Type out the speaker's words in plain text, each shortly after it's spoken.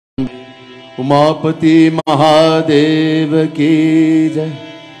उमापति महादेव की जय।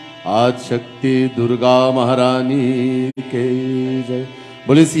 आज शक्ति दुर्गा महारानी के जय।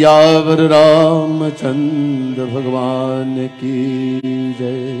 बोले सियावर रामचंद्र भगवान की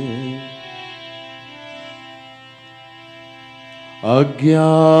जय।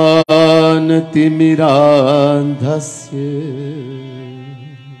 अज्ञानतिमिरान्धस्य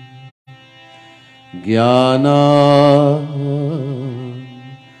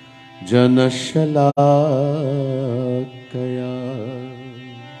ज्ञानाञ्जनशलाकया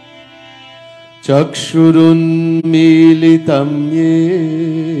चक्षुरुन्मीलितं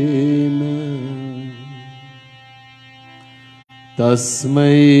येन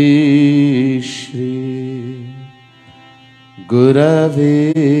तस्मै श्री गुरवे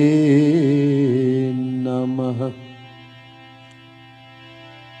नमः।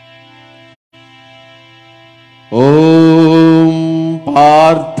 ओम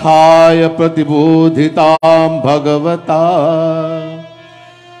पार्थाय प्रतिबोधितां भगवता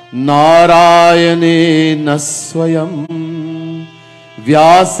नारायणेन स्वयं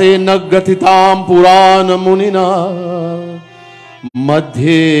व्यासेन ग्रथितां पुराणमुनिना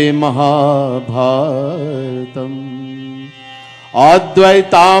मध्ये महाभारतम्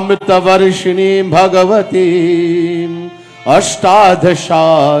अद्वैतामृतवर्षिणी भगवती अष्टादशाध्यायिनी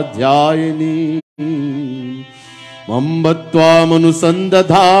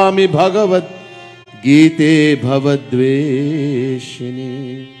मम्बत्वामनुसन्दधामि भगवद् गीते भवद्वेषिणी।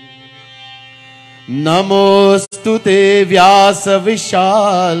 नमोस्तुते व्यास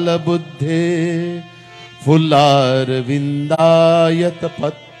विशाल बुद्धे फुल्लारविन्दायत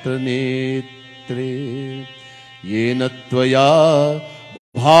पत्र नेत्रे येन त्वया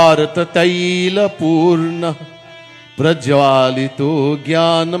भारत तैलपूर्ण प्रज्वालितो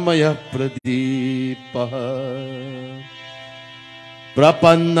ज्ञानमय प्रदीपः।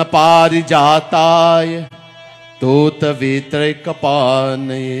 प्रपन्न पारिजाताय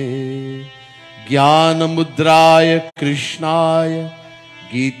तोतवेत्रैकपाणये ज्ञानमुद्राय कृष्णाय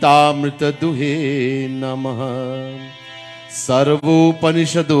गीतामृतदुहे नमः।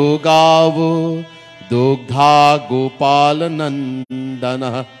 सर्वोपनिषदो गावो दुग्धा गोपाल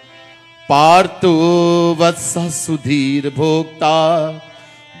नंदनः पार्थो वत्सः सुधीर भोक्ता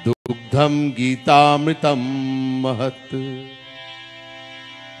दुग्धं गीतामृतं महत्।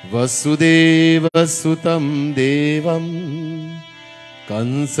 वसुदेव सुतं देवं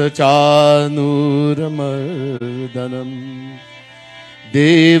कंसचानूरमर्दनं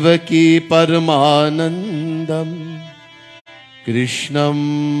देवकी परमानन्दं कृष्णं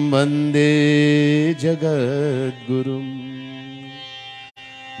वन्दे जगद्गुरुम्।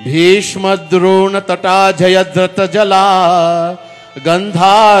 भीष्मद्रोणतटा जयद्रथजला गन्धारनीलोत्पला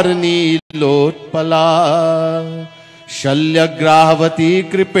शल्यग्राहवती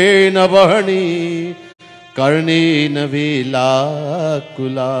कृपेण वहनी कर्णेन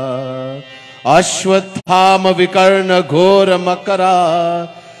वेलाकुला। अश्वत्थाम विकर्ण घोर मकरा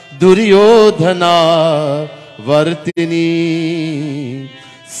दुर्योधना वर्तिनी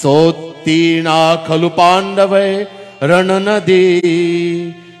सोत्तीर्णा खलु पांडवै रणनदी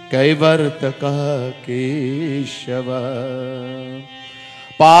कैवर्तकः केशव।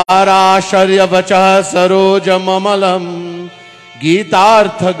 पाराशर्यवचः सरोजममलं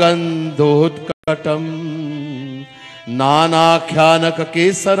गीतार्थगन्धोत्कटं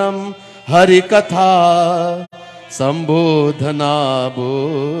नानाख्यानककेसरं हरिकथा सम्बोधनाबोधितं।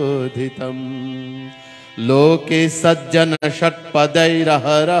 लोके सज्जन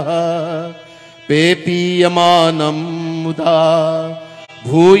षट्पदैरहरः पेपीयमानं मुदा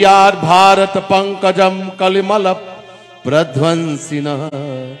भूयार्भारत पंकजं कलिमल प्रध्वंसिनः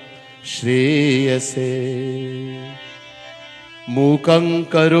श्रेयसे। मूकं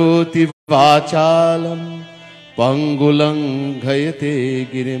करोति वाचालं पंगुलं घयते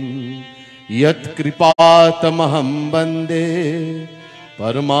गिरिं यत्कृपातमहं वन्दे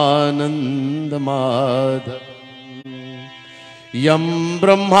परमानन्दमाधवम्। यं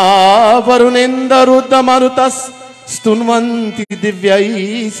ब्रह्मा वरुणेन्द्ररुद्रमरुतस्तुन्वन्ति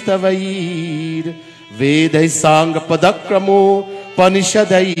दिव्यैस्तवैर्वेदैः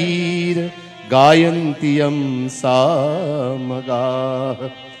साङ्गपदक्रमोपनिषदैर्गायन्ति यं सामगाः।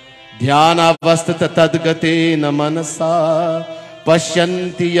 ध्यानावस्थित तद्गतेन मनसा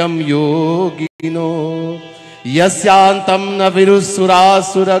पश्यन्ति यं योगिनो यस्यान्तं न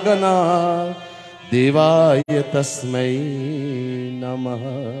विदुःसुरासुरगणा देवाय तस्मै नमः।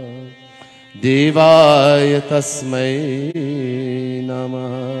 देवाय तस्मै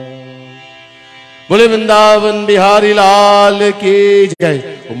नमः। बोले वृंदावन बिहारी लाल की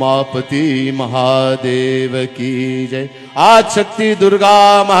जय, उमापति महादेव की जय, आज शक्ति दुर्गा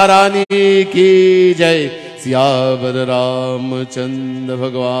महारानी की जय, सियावर रामचंद्र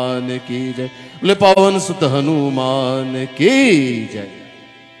भगवान की जय, बोले पवन सुत हनुमान की जय।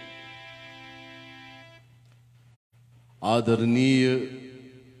 आदरणीय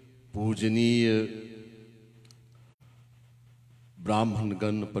पूजनीय ब्राह्मण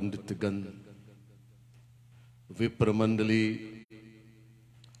गण, पंडित गण, विप्र मंडली,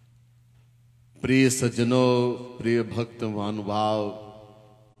 प्रिय सज्जनों, प्रिय भक्त महानुभाव,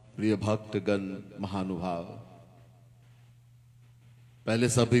 प्रिय भक्तगण महानुभाव, पहले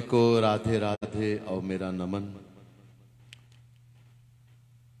सभी को राधे राधे और मेरा नमन।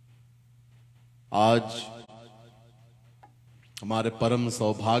 आज हमारे परम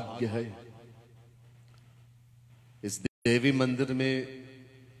सौभाग्य है इस देवी मंदिर में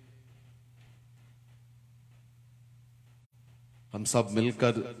हम सब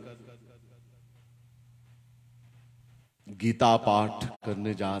मिलकर गीता पाठ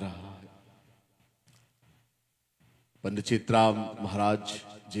करने जा रहा है। पंडित चित्राम महाराज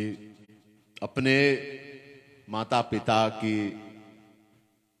जी अपने माता पिता की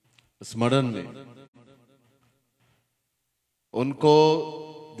स्मरण में उनको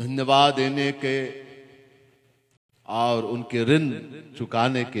धन्यवाद देने के और उनके ऋण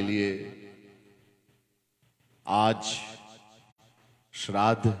चुकाने के लिए आज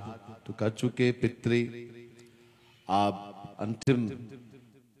श्राद्ध तो कर चुके पितृ, आप अंतिम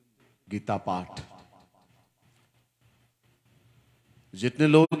गीता पाठ। जितने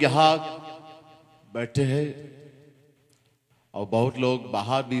लोग यहाँ बैठे हैं और बहुत लोग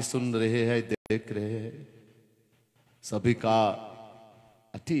बाहर भी सुन रहे हैं, देख रहे हैं, सभी का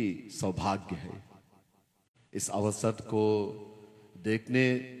अति सौभाग्य है इस अवसर को देखने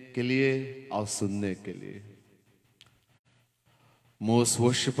के लिए और सुनने के लिए। Most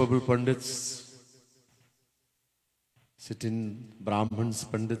worshipable Pandits, sitting Brahmins,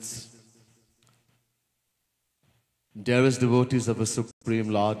 Pandits, dearest devotees of the Supreme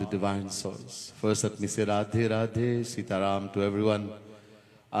Lord, the Divine Souls. First let me say Radhe Radhe, Sitaram to everyone,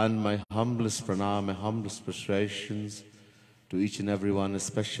 and my humblest pranam, my humblest prostrations to each and everyone,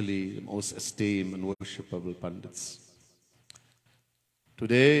 especially the most esteemed and worshipable Pandits.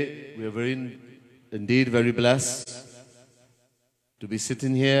 Today we are indeed very blessed to be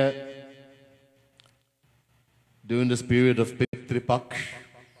sitting here during this period of Pitri Paksh,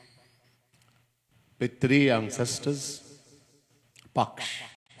 Pitri ancestors, Paksh,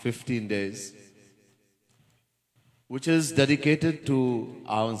 15 days, which is dedicated to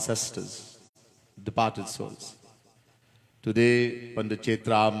our ancestors, departed souls. Today, Pandit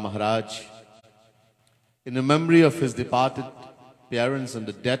Chetram Maharaj, in the memory of his departed parents and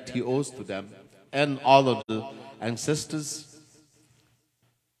the debt he owes to them, and all of the ancestors,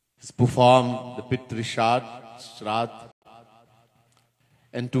 has performed the Pitri Shraddh,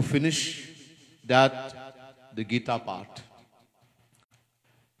 and to finish that, the Gita Paath.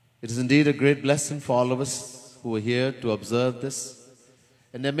 It is indeed a great blessing for all of us who are here to observe this.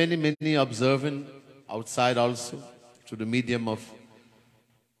 And there are many, many observing outside also through the medium of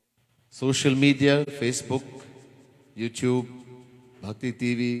social media, Facebook, YouTube, Bhakti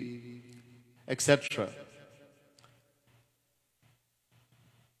TV, etc.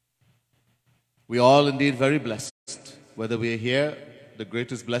 We are all indeed very blessed. Whether we are here, the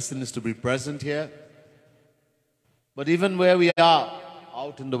greatest blessing is to be present here. But even where we are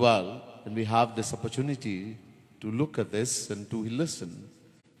out in the world, and we have this opportunity to look at this and to listen,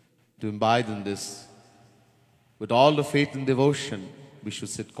 to imbibe in this, with all the faith and devotion, we should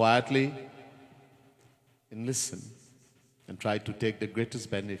sit quietly and listen and try to take the greatest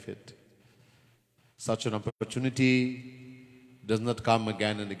benefit. Such an opportunity does not come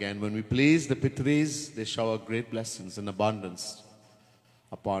again and again. When we please the Pitris, they shower great blessings and abundance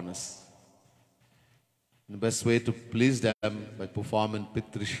upon us. And the best way to please them by performing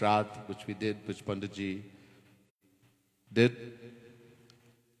Pitri Shraddh, which we did, which Panditji did.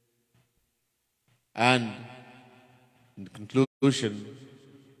 And in conclusion,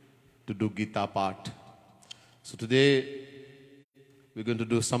 to do Gita Paath. So today, we're going to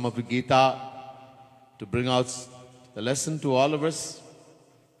do some of the Gita to bring out the lesson to all of us.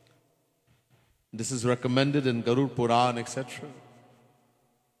 This is recommended in Garud Puran, etc.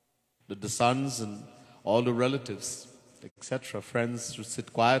 That the sons and all the relatives, etc., friends should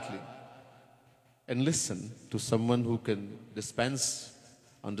sit quietly and listen to someone who can dispense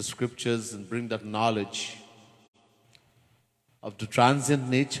on the scriptures and bring that knowledge of the transient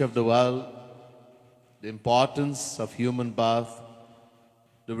nature of the world, the importance of human birth,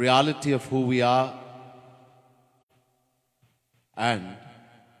 the reality of who we are and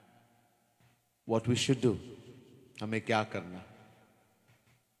what we should do. हमें क्या करना.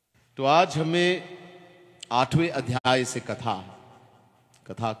 तो आज हमें 8वें अध्याय से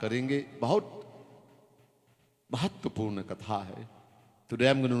कथा करेंगे. बहुत महत्वपूर्ण कथा है. Today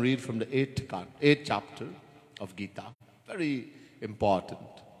I'm going to read from the 8th chapter of Gita. Very important.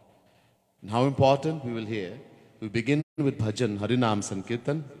 And how important we will hear. We begin with bhajan, Harinam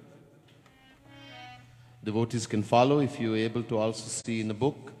Sankirtan. Devotees can follow if you are able to also see in the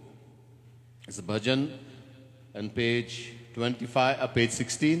book. It's a bhajan on page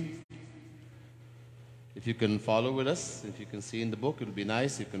 16. If you can follow with us, if you can see in the book, it will be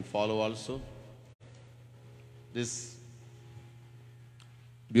nice. You can follow also. This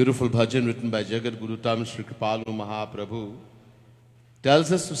beautiful bhajan written by Jagat Guru Tam Shri Kripalu Mahaprabhu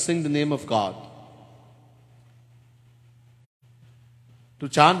tells us to sing the name of God, to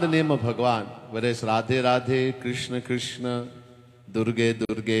chant the name of Bhagwan, whether it's Radhe Radhe, Krishna Krishna, Durge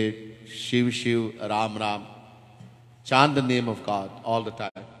Durge, Shiv Shiv, Ram Ram. Chant the name of God all the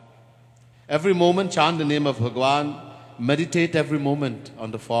time. Every moment chant the name of Bhagwan. Meditate every moment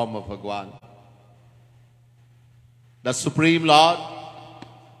on the form of Bhagwan. The Supreme Lord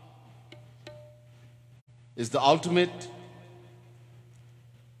is the ultimate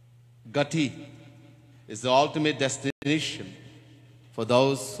gati, is the ultimate destination for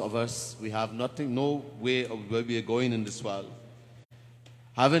those of us. We have nothing, no way of where we are going in this world.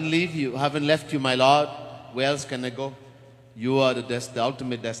 Haven't left you, my Lord. Where else can I go? You are the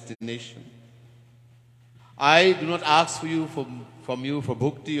ultimate destination. I do not ask for you from you for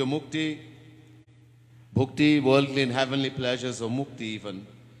bhukti or mukti. Bhukti, worldly and heavenly pleasures, or mukti even.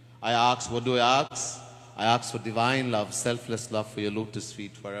 I ask, what do I ask? I ask for divine love, selfless love for your lotus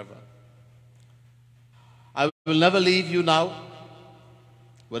feet forever. I will never leave you now.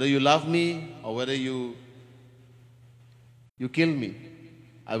 Whether you love me or whether you kill me,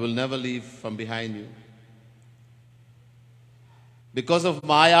 I will never leave from behind you. Because of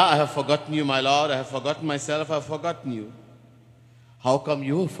Maya, I have forgotten you, my Lord. I have forgotten myself, I have forgotten you. How come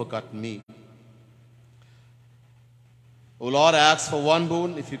you have forgotten me? O Lord, I ask for one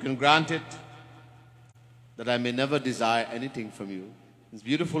boon, if you can grant it, that I may never desire anything from you. These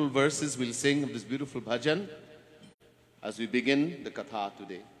beautiful verses we'll sing of this beautiful bhajan as we begin the katha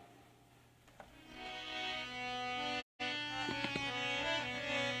today.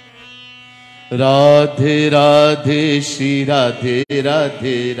 Radhe Radhe Shri Radhe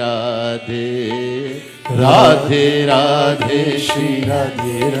Radhe Radhe Radhe Radhe Shri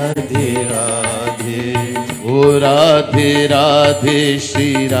Radhe Radhe Radhe O Radhe Radhe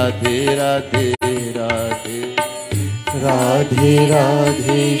Shri Radhe Radhe Radhe Radhe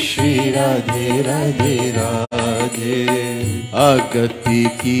Radhe Shri Radhe Radhe Radhe Agati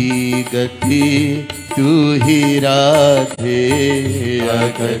ki gati tu hi Radhe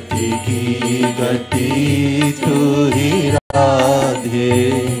Agati ki gati tu hi Radhe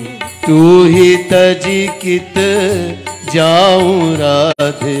Tu hi taji kit jaun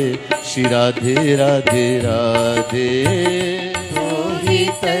Radhe Shri Radhe Radhe Radhe Tu hi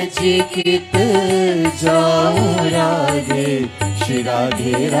taji kit jaun Radhe Shri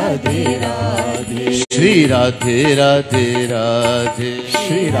Radhe Radhe Radhe Shri Radhe Radhe Radhe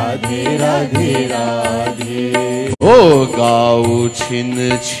Shri Radhe Radhe Radhe O gaau chin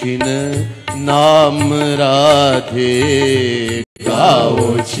chin naam Radhe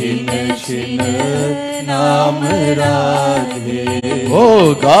Gaau chin chin naam Radhe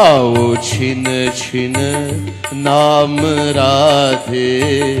O gaau chin chin naam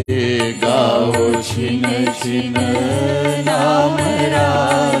Radhe Gaau chin chin naam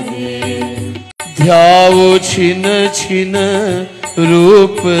Radhe Dhyao chin chin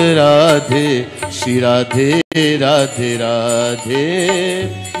रूप राधे श्री राधे राधे राधे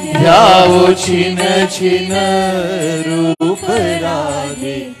ध्याओ छिन छिन रूप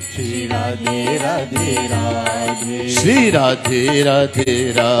राधे श्री राधे राधे राधे श्री राधे राधे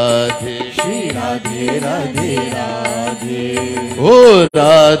राधे श्री राधे राधे राधे ओ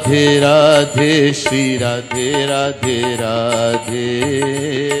राधे राधे श्री राधे राधे राधे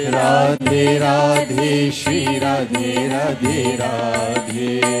राधे राधे श्री राधे राधे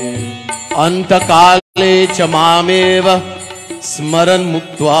राधे अंत काले च मामेव स्मरन्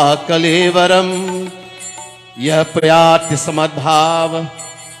मुक्त्वा कलेवरम् यः प्रयाति समद्भाव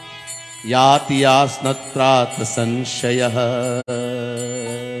याति यास्नत्रात् संशयः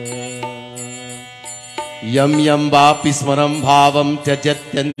यं यं वापि स्मरं भावं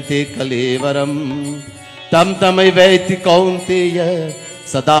त्यजत्यन्ते कलेवरम् तं तमैवैति कौन्तेय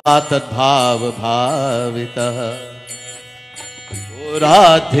सदा तद्भाव भावितः।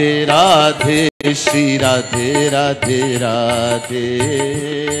 राधे राधे श्री राधे राधे राधे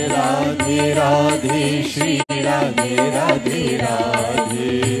राधे राधे श्री राधे राधे राधे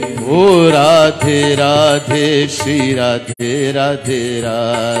ओ राधे राधे श्री राधे राधे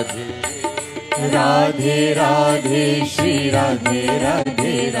राधे राधे राधे श्री राधे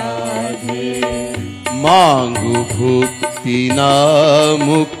राधे राधे मांगू भुक्ति ना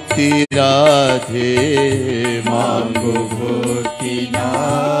मुक्ति राधे मांगो भक्ति ना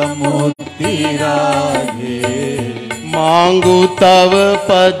मुक्ति राधे मांगू तव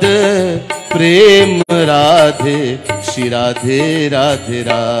पद प्रेम राधे श्री राधे राधे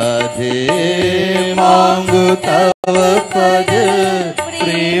राधे मांगो तव पद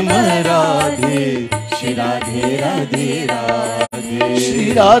प्रेम राधे श्री राधे राधे राधे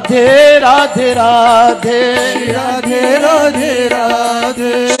श्री राधे राधे राधे श्री राधे राधे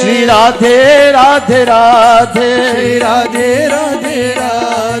राधे श्री राधे राधे राधे श्री राधे राधे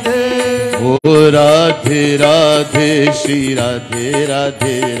राधे ओ राधे राधे श्री राधे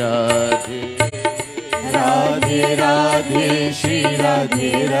राधे राधे राधे राधे श्री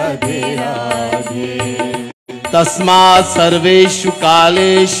राधे राधे राधे तस्मात् सर्वेषु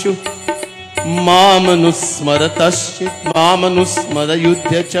कालेषु मामनुस्मर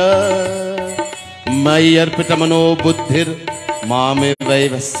युध्य च मयि अर्पितमनो बुद्धिर मामे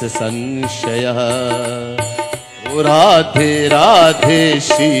वैवस्य संशयः ओ राधे राधे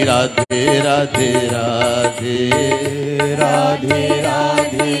श्री राधे राधे राधे राधे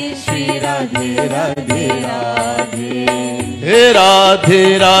राधे श्री राधे राधे राधे हे राधे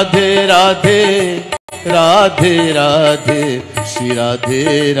राधे राधे राधे राधे श्री राधे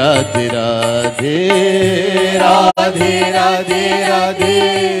राधे राधे राधे राधे राधे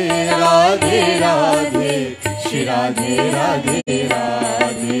राधे राधे श्री राधे राधे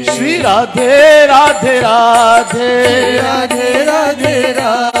राधे श्री राधे राधे राधे राधे राधे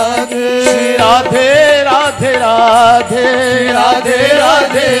राधे श्री राधे राधे राधे राधे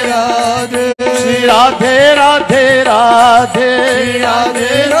राधे राधे श्री राधे राधे राधे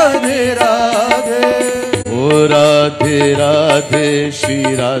राधे राधे राधे ओ राधे राधे श्री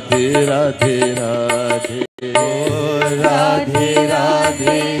राधे राधे राधे ओ राधे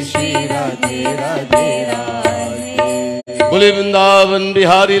राधे श्री राधे राधे राधे बोले वृंदावन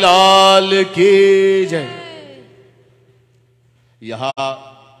बिहारी लाल की जय। यहाँ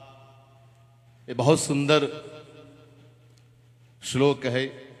ये बहुत सुंदर श्लोक है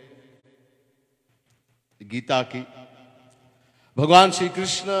गीता की। भगवान श्री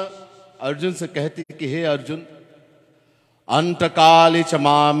कृष्ण अर्जुन से कहते कि हे अर्जुन अंतकाले च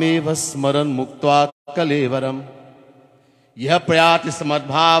मामेव स्मरन् मुक्त्वा कलेवरम यह प्रयाति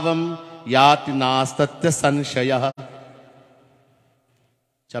समद्भावम याति नास्तत्य संशयः।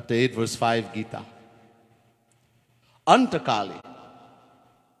 Chapter 8 verse 5 Gita. Antakale,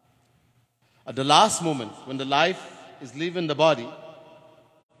 at the last moment when the life is leaving the body,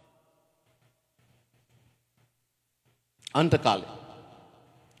 Antakale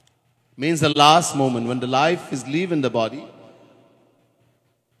means the last moment when the life is leaving the body.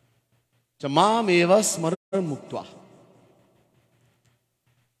 Chamam eva smaran muktva.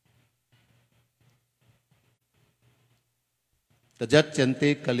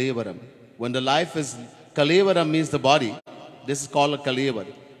 Tajachante kalevaram. When the life is, kalevaram means the body. This is called a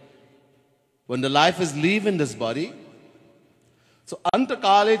kalevaram. When the life is leaving this body, so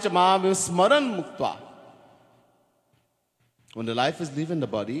antakale chamam eva smaran muktva. When the life is leaving the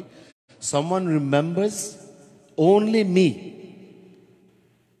body, someone remembers only me.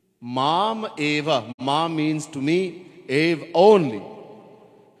 Mam eva. Mam means to me, ev only.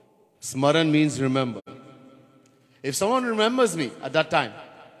 Smaran means remember. If someone remembers me at that time,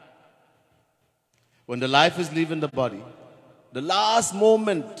 when the life is leaving the body, the last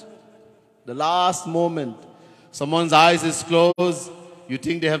moment, someone's eyes is closed, you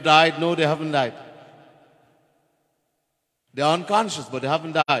think they have died? No, they haven't died. They are unconscious, but they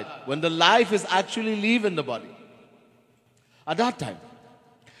haven't died. When the life is actually leaving the body, at that time,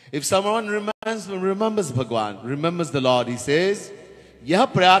 if someone remembers Bhagwan, remembers the Lord, he says, Yah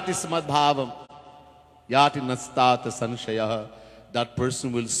prayati samadbhavam, yati nastata sanshayah. That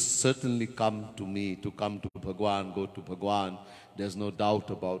person will certainly come to me, to come to Bhagwan, go to Bhagwan. There's no doubt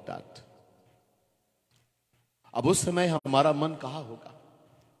about that. अब उस समय हमारा मन कहाँ होगा?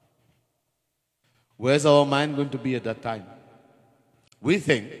 Where's our mind going to be at that time? We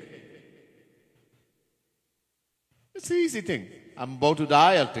think it's an easy thing. I'm about to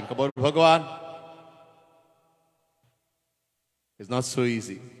die, I'll think about Bhagwan. It's not so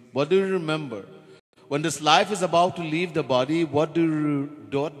easy. What do you remember? When this life is about to leave the body, what do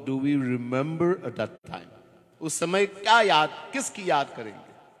we remember at that time? उस समय क्या याद, किसकी याद करेंगे?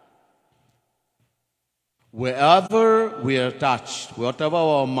 Wherever we are attached, whatever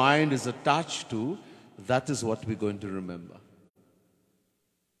our mind is attached to, that is what we're going to remember.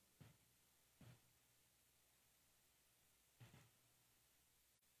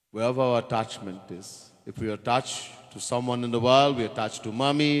 Wherever our attachment is. If we are attached to someone in the world, we are attached to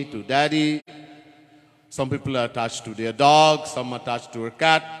mommy, to daddy. Some people are attached to their dog, some are attached to a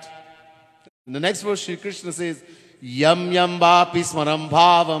cat. In the next verse, Sri Krishna says, Yam yam vapi smaram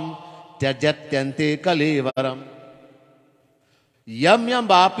bhavam tyajatyante kalevaram. Yam yam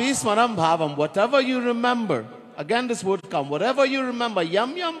vapi smaram bhavam. Whatever you remember, again this word comes, whatever you remember,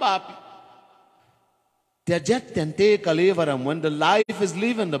 yam yam vapi tyajatyante kalevaram, when the life is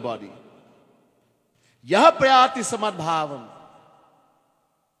leaving the body. Yah prayati samad bhavam.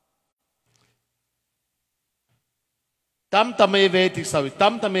 Tam tame veti savi,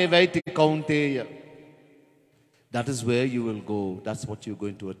 tam tame veti kaunteya. That is where you will go. That's what you're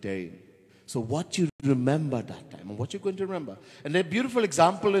going to attain. So what you remember that time, and what you're going to remember. And a beautiful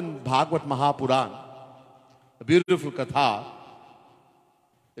example in Bhagavad Mahapuran, a beautiful katha,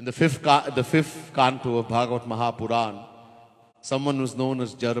 in the fifth canto of Bhagavad Mahapuran, someone who's known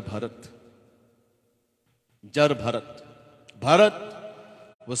as Jar Bharat. Jar Bharat. Bharat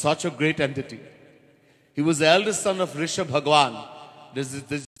was such a great entity. He was the eldest son of Rishabh Bhagwan. This is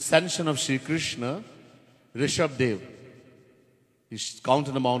the descension of Sri Krishna, Rishabh Dev. He's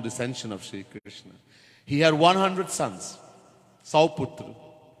counted among the descension of Sri Krishna. He had 100 sons, Sauputra.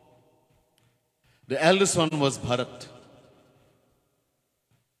 The eldest one was Bharat.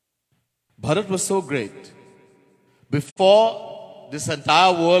 Bharat was so great. Before, this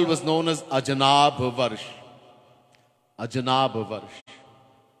entire world was known as Ajanabha Varsh. Ajanabha Varsh.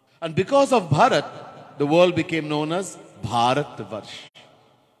 And because of Bharat, the world became known as Bharat Varsh.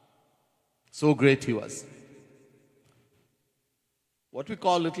 So great he was. What we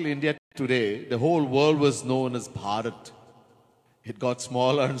call Little India today, the whole world was known as Bharat. It got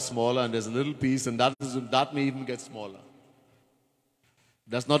smaller and smaller, and there's a little piece, and that may even get smaller.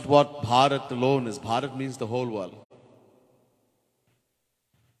 That's not what Bharat alone is. Bharat means the whole world.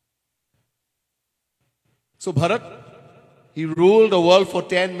 So Bharat, he ruled the world for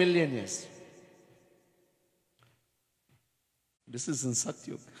 10 million years. This is in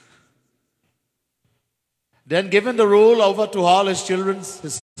Satyug. Then given the rule over to all his children,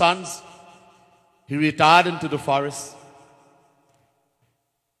 his sons, he retired into the forest.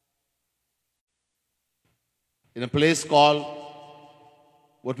 In a place called,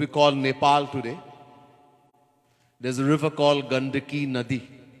 what we call Nepal today. There's a river called Gandaki Nadi.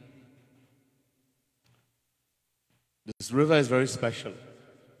 This river is very special,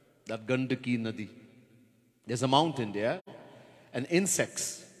 that Gandaki Nadi. There's a mountain there, and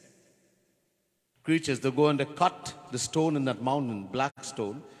insects, creatures, they go and they cut the stone in that mountain, black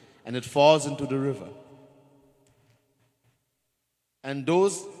stone, and it falls into the river. And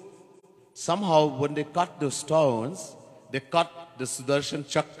those, somehow when they cut those stones, they cut the Sudarshan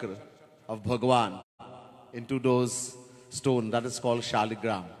Chakra of Bhagwan into those stones. That is called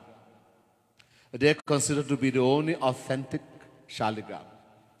Shaligram. They are considered to be the only authentic Shaligram,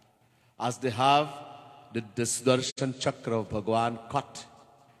 as they have the Sudarshan Chakra of Bhagwan cut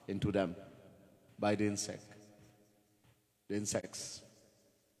into them by the insects,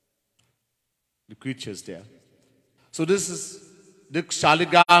 the creatures there. So this is, the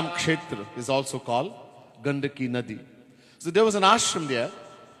Shaligram Kshetra is also called Gandaki Nadi. So there was an ashram there.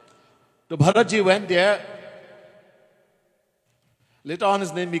 So Bharatji went there. Later on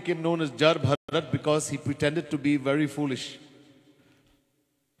his name became known as Jar Bharat because he pretended to be very foolish.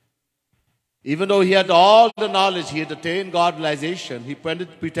 Even though he had all the knowledge, he had attained God realization, he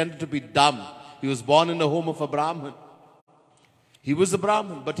pretended to be dumb. He was born in the home of a Brahmin. He was a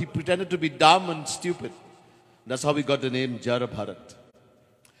Brahmin, but he pretended to be dumb and stupid. That's how we got the name Jar Bharat.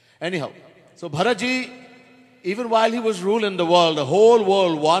 Anyhow, so Bharatji, even while he was ruling the world, the whole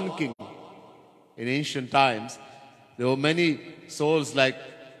world, one king. In ancient times, there were many souls like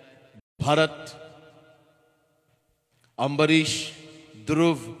Bharat, Ambarish,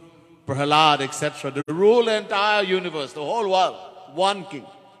 Dhruv, Prahlad, etc. They rule the entire universe, the whole world, one king.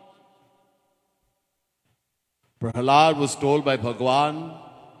 Prahlad was told by Bhagwan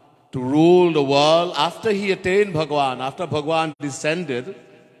to rule the world after he attained Bhagwan, after Bhagwan descended.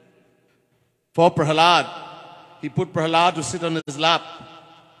 For Prahlad, he put Prahlad to sit on his lap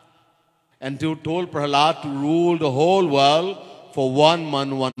and told Prahlad to rule the whole world for one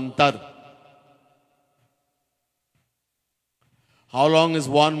manvantar. How long is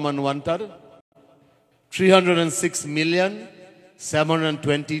one manvantar?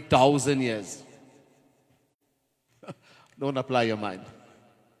 306,720,000 years. Don't apply your mind.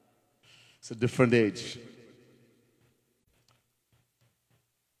 It's a different age.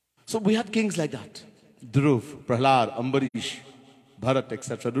 So we had kings like that. Dhruv, Prahlad, Ambarish, Bharat,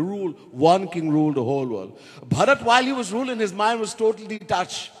 etc. The rule, one king ruled the whole world. Bharat, while he was ruling, his mind was totally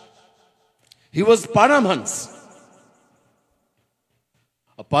detached. He was Paramhans.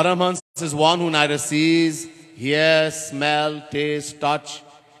 A Paramhans is one who neither sees, hears, smell, taste, touch,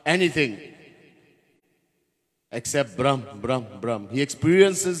 anything except Brahm, Brahm, Brahm. He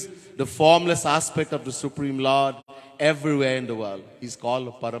experiences the formless aspect of the Supreme Lord everywhere in the world. He's called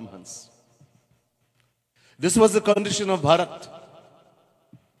a Paramhans. This was the condition of Bharat.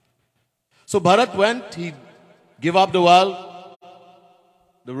 So Bharat went, he gave up the world,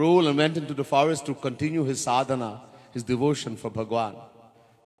 the rule, and went into the forest to continue his sadhana, his devotion for Bhagwan.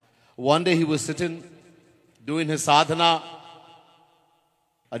 One day he was sitting, doing his sadhana.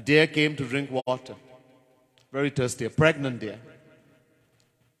 A deer came to drink water. Very thirsty, a pregnant deer.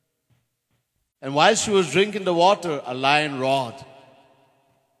 And while she was drinking the water, a lion roared.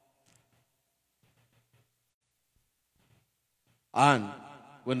 And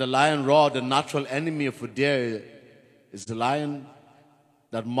when the lion roared, the natural enemy of a deer is the lion.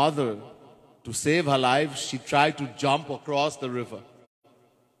 That mother, to save her life, she tried to jump across the river.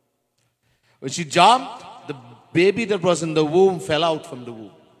 When she jumped, the baby that was in the womb fell out from the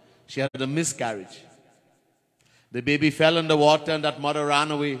womb. She had a miscarriage. The baby fell in the water and that mother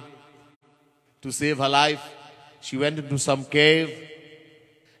ran away to save her life. She went into some cave,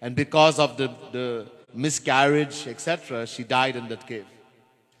 and because of the miscarriage, etc., she died in that cave.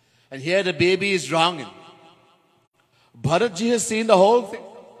 And here the baby is drowning. Bharatji has seen the whole thing.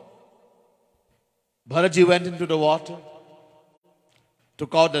 Bharatji went into the water,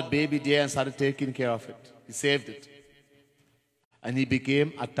 took out that baby deer and started taking care of it. He saved it. And he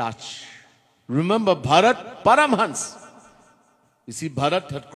became attached. Remember, Bharat, Paramhans. You see,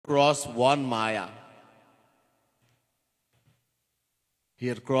 Bharat had crossed one Maya. He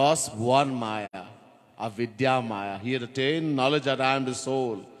had crossed one Maya, Avidya Maya. He had attained knowledge that I am the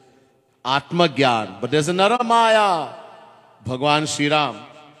soul, Atma Gyan. But there's another Maya, Bhagwan Shri Ram.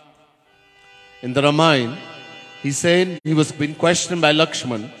 In the Ramayana, he said he was being questioned by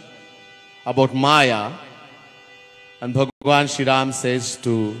Lakshman about Maya. And Bhagwan Shri Ram says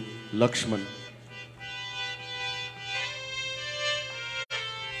to Lakshman,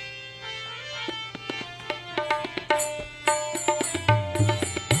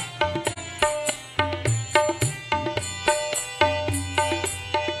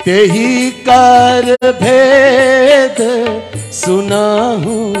 तेही कर भेद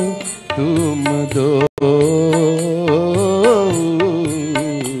सुनाहू तुम दो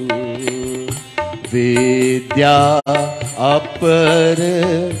विद्या अपर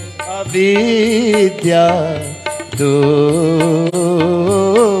अविद्या दो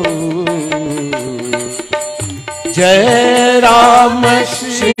जय राम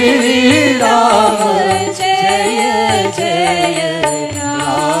श्री राम जय जय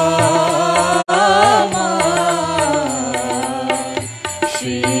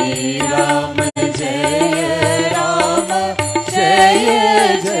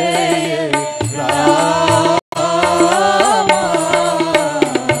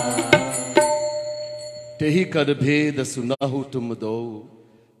तेही कर भेद सुनाहु तुम दो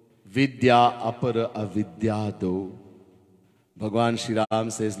विद्या अपर अविद्या दो. Bhagwan Shri Ram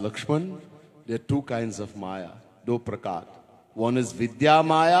says, Lakshman, there are two kinds of Maya, do prakar. One is Vidya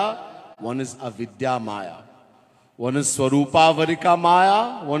Maya, one is Avidya Maya. One is Swarupa Varika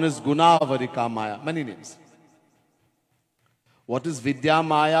Maya, one is Guna Varika Maya. Many names. What is Vidya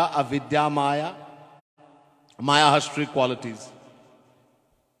Maya, Avidya Maya? Maya has three qualities.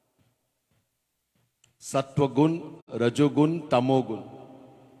 Sattva gun, Rajogun, Tamogun.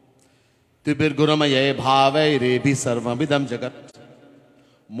 Tibir Gunamaye Bhave Rebi Sarvamidam Jagat.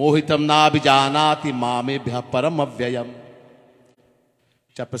 Mohitam na bijanati mame bhya param avyayam.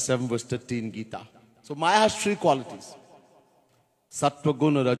 Chapter 7 verse 13 Gita. So Maya has three qualities. Sattva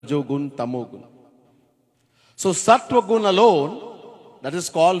gun, Rajogun, Tamogun. So Sattva gun alone, that is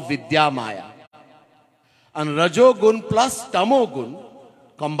called Vidya Maya. And Rajogun plus Tamogun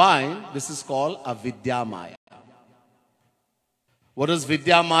combined, this is called Avidya Maya. What does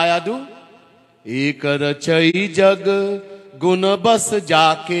Vidya Maya do? Ek rachai jag gun bas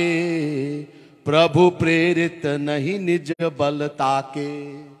jaake Prabhu prerit nahi nij bal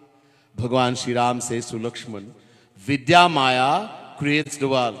taake. Bhagwan Shri Ram says to Lakshman, Vidya Maya creates the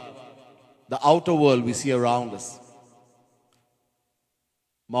world. The outer world we see around us.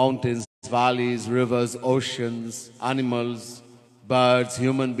 Mountains, valleys, rivers, oceans, animals, birds,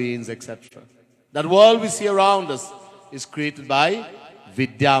 human beings, etc. That world we see around us, is created by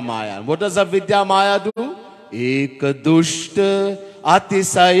Vidya Maya. And what does a Vidya Maya do? Ek dushta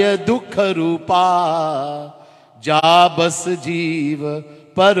atisaya dukha rupa jabas jeev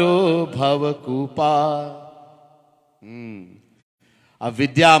paro bhava kupa.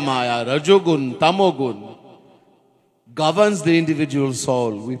 Avidya Maya, Rajogun, Tamogun, governs the individual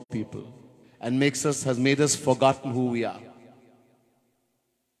soul, we people, and has made us forgotten who we are.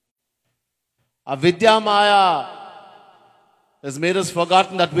 Avidya Maya has made us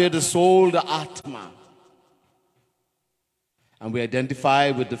forgotten that we are the soul, the Atma. And we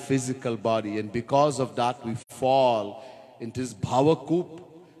identify with the physical body, and because of that we fall into this bhava koop,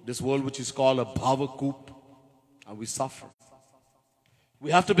 this world which is called a bhava koop, and we suffer. We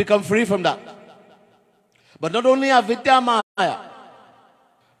have to become free from that. But not only Avidya Maya,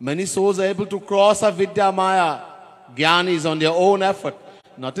 many souls are able to cross Avidya Maya, Jnanis, on their own effort,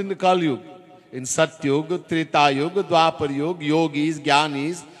 not in the Kali Yuga. In Satyuga, Treta Yuga, Dwapar Yuga, yogis,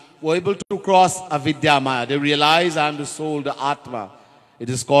 Jnanis were able to cross Avidya Maya. They realize I am the soul, the Atma. It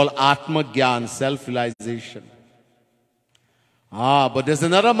is called Atma Jnana, self-realization. But there's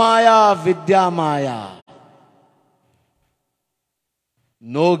another Maya, Vidya Maya.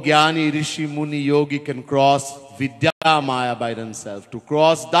 No Jnani, Rishi, Muni, Yogi can cross Vidya Maya by themselves. To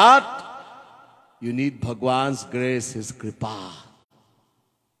cross that, you need Bhagwan's grace, His Kripa.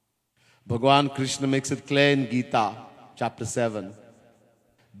 Bhagwan Krishna makes it clear in Gita, chapter 7.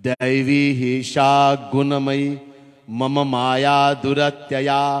 Devi Hesha Gunamai Mama Maya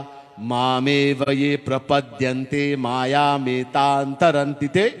Duratyaya Mame Vaye Prapadyante Maya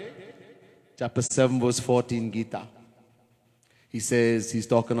Metantarantite. Chapter 7, verse 14, Gita. He says, he's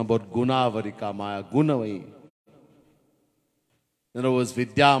talking about Gunavarika Maya, Gunavai. In other words,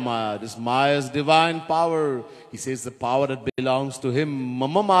 Vidya Maya, this Maya's divine power. He says the power that belongs to him,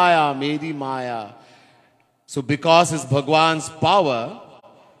 Mama Maya, Meri Maya. So because it's Bhagwan's power,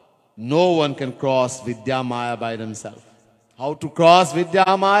 no one can cross Vidya Maya by themselves. How to cross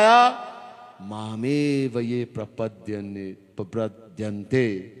Vidya Maya? Mame vaye prapadyante.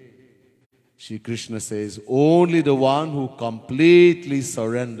 Shri Krishna says, only the one who completely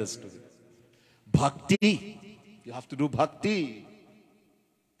surrenders to Him. Bhakti. You have to do bhakti.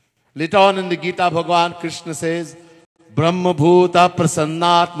 Later on in the Gita, Bhagavan Krishna says, Brahma bhuta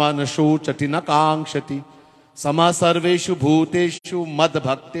prasannatma nasho chatina kangshati sama sarveshu bhuteshu mad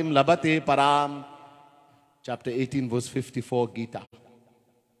bhaktim labate param. Chapter 18, verse 54, Gita.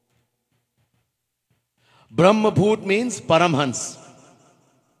 Brahma bhut means Paramhans.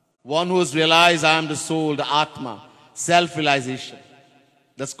 One who has realized I am the soul, the Atma, self-realization.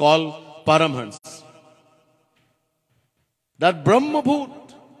 That's called Paramhans. That Brahma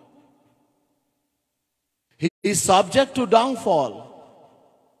bhut, he is subject to downfall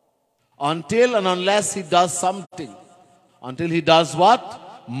until and unless he does something. Until he does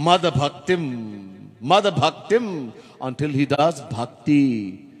what? Mad bhaktim. Mad bhaktim. Until he does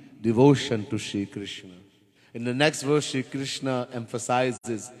bhakti, devotion to Shri Krishna. In the next verse, Shri Krishna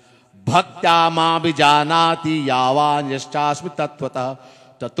emphasizes, Bhaktya ma bijanati yavan yaschasmi tattvata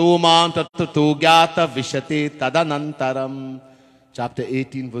tato mam tattatu gyata vishate tadanantaram. Chapter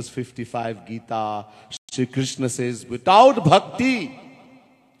 18, verse 55, Gita. Shri Krishna says, without bhakti,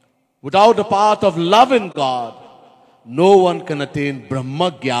 without the path of love in God, no one can attain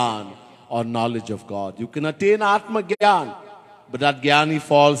Brahma Gyan or knowledge of God. You can attain Atma Gyan, but that Gyani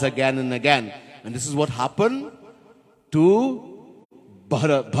falls again and again. And this is what happened to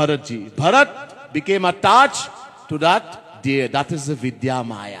Bharatji. Bharat became attached to that deer. That is the Vidya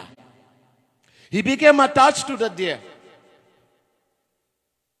Maya. He became attached to the deer.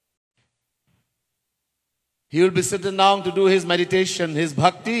 He will be sitting down to do his meditation, his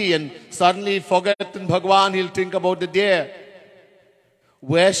bhakti, and suddenly forgetting Bhagwan, he'll think about the deer.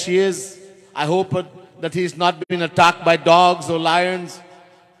 Where she is, I hope that he's not been attacked by dogs or lions.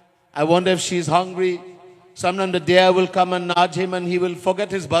 I wonder if she's hungry. Sometimes the deer will come and nudge him and he will forget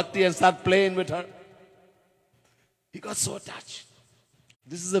his bhakti and start playing with her. He got so attached.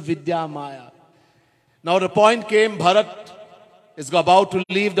 This is a Vidya Maya. Now the point came, Bharat is about to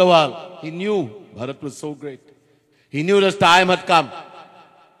leave the world. He knew Bharat was so great. He knew the time had come.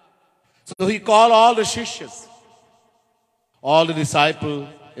 So he called all the Shishyas, all the disciples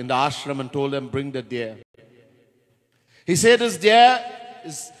in the ashram and told them, bring the deer. He said, this deer,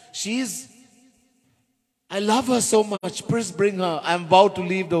 I love her so much. Please bring her. I'm about to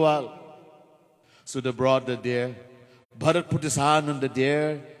leave the world. So they brought the deer. Bharat put his hand on the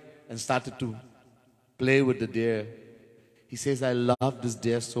deer and started to play with the deer. He says, I love this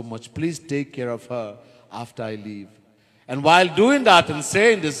deer so much. Please take care of her after I leave. And while doing that and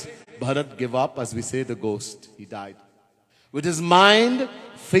saying this, Bharat gave up, as we say, the ghost. He died. with his mind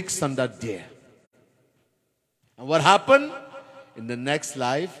fixed on that deer. And what happened? In the next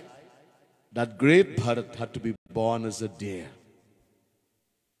life, that great Bharat had to be born as a deer.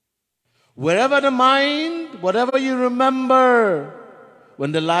 Wherever the mind, whatever you remember,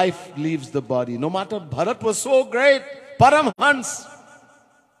 when the life leaves the body, no matter, Bharat was so great, Paramhans,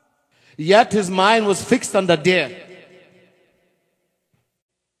 yet his mind was fixed on the deer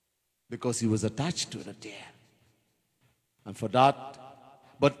because he was attached to the deer. And for that,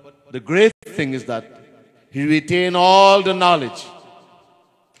 but the great thing is that he retained all the knowledge.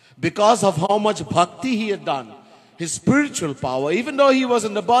 Because of how much bhakti he had done, his spiritual power, even though he was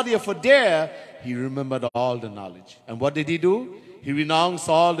in the body of a deer, he remembered all the knowledge. And what did he do? He renounced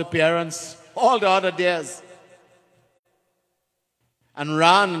all the parents, all the other deers, and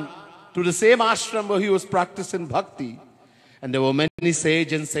ran to the same ashram where he was practicing bhakti. And there were many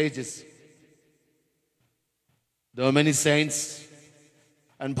sages and sages. There were many saints.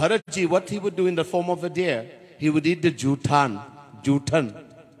 And Bharatji, what he would do in the form of a deer, he would eat the jutan. Jutan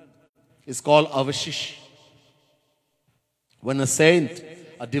is called avashish. When a saint,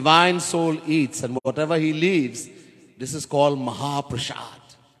 a divine soul eats, and whatever he leaves, this is called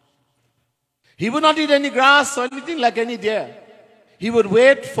Mahaprasad. He would not eat any grass or anything like any deer. He would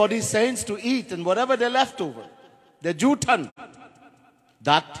wait for these saints to eat, and whatever they left over, the jutan,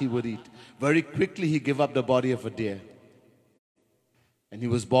 that he would eat. Very quickly he gave up the body of a deer. And he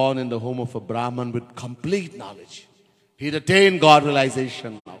was born in the home of a Brahman with complete knowledge. He had attained God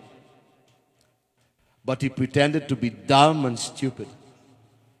realization now. But he pretended to be dumb and stupid.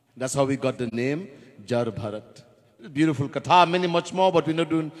 That's how we got the name Jar Bharat. Beautiful katha, many much more, but we're not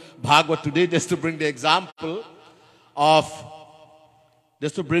doing Bhagavad today just to bring the example of,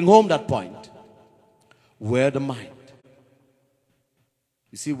 just to bring home that point. Where the mind.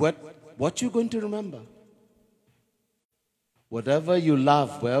 You see, what you're going to remember? Whatever you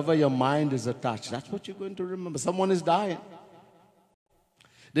love, wherever your mind is attached, that's what you're going to remember. Someone is dying.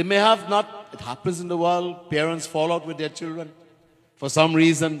 They may have not, it happens in the world, parents fall out with their children. For some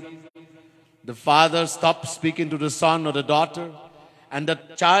reason, the father stopped speaking to the son or the daughter, and the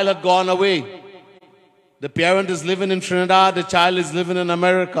child had gone away. The parent is living in Trinidad, the child is living in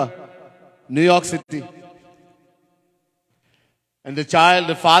America, New York City. And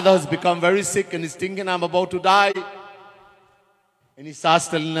the father has become very sick and he's thinking, I'm about to die. And he starts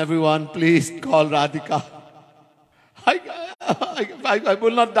telling everyone, please call Radhika. I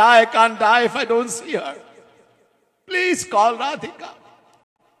will not die, I can't die if I don't see her. Please call Radhika.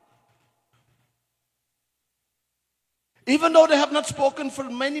 Even though they have not spoken for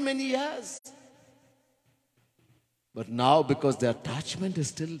many, many years. But now, because the attachment is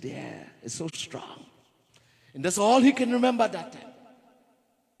still there, it's so strong. And that's all he can remember at that time.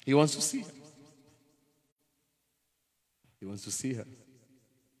 He wants to see her. He wants to see her.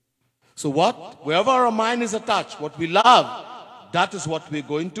 So wherever our mind is attached, what we love, that is what we're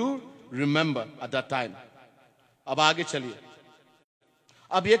going to remember at that time. अब आगे चलिए.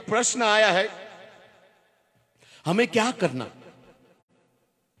 अब एक प्रश्न आया है, हमें क्या करना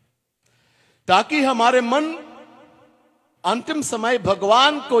ताकि हमारे मन अंतिम समय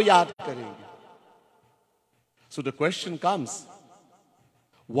भगवान को याद करेंगे. So the question comes,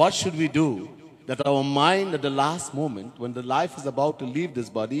 what should we do that our mind at the last moment, when the life is about to leave this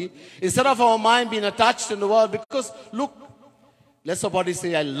body, instead of our mind being attached in the world, because look, let somebody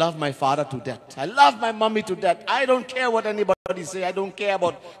say, I love my father to death. I love my mommy to death. I don't care what anybody say. I don't care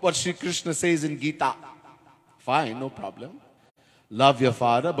about what Sri Krishna says in Gita. Fine, no problem. Love your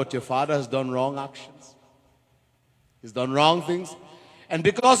father, but your father has done wrong actions. He's done wrong things. And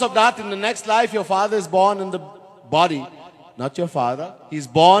because of that, in the next life, your father is born in the body. Not your father. He's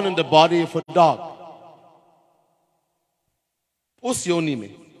born in the body of a dog. Us yoni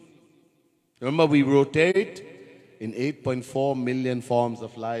mein. Remember, we rotate in 8.4 million forms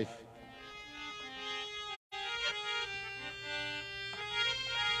of life.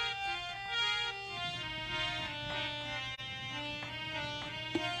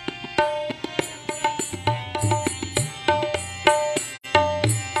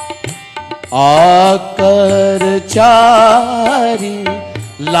 आकर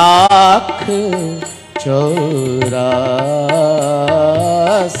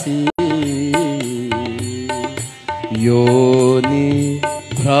 4,84,000 योनि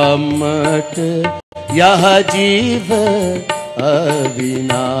भ्रमट यह जीव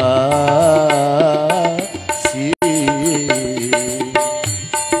अविनाशी.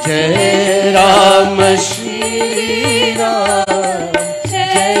 जय राम श्री राम,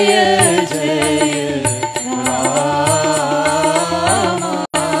 जय जय Ram,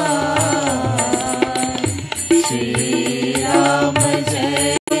 Shri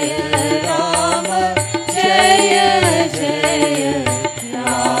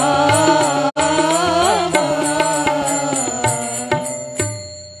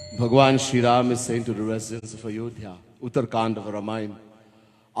Bhagwan Shri Ram is saying to the residents of Ayodhya, Uttarkand of Ramayana,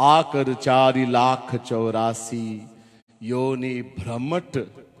 Akar chari lakh chaurasi yoni brahmat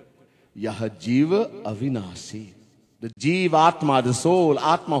yah jiva avinashi. The Jeev Atma, the soul,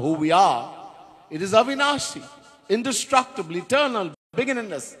 Atma, who we are, it is avinashi, indestructible, eternal,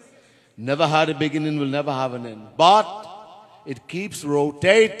 beginningless. Never had a beginning, will never have an end. But it keeps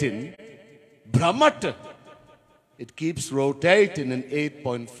rotating, Brahmat. It keeps rotating in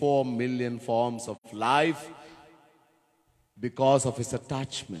 8.4 million forms of life because of his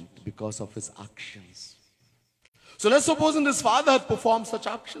attachment, because of his actions. So let's suppose this father had performed such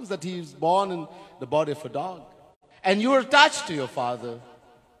actions that he is born in the body of a dog. And you're attached to your father.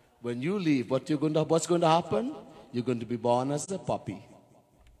 When you leave, what's going to happen? You're going to be born as a puppy.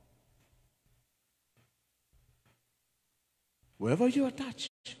 Wherever you attach,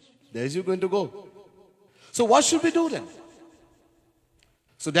 there's you're going to go. So what should we do then?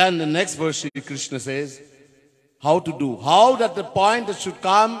 So then the next verse, Shri Krishna says, how to do. How that the point that should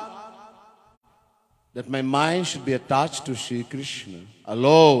come, that my mind should be attached to Shri Krishna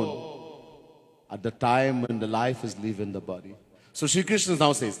alone at the time when the life is leaving the body. So Shri Krishna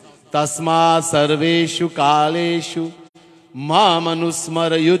now says, Tasma sarveshu kaleshu mam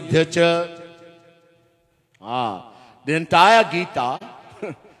anusmara yudhya cha. The entire Gita,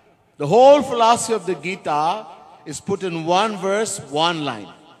 the whole philosophy of the Gita is put in one verse, one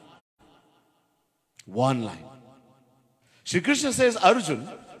line. One line. Shri Krishna says, Arjun,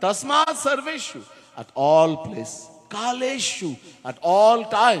 Tasmat Sarveshu, at all places, Kaleshu, at all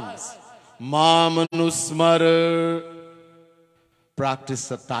times, Mamanusmara, practice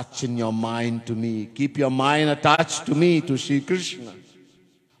attaching your mind to me. Keep your mind attached to me, to Shri Krishna.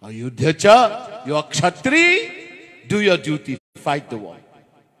 Ayudhyacha, you are Kshatri, do your duty, fight the war.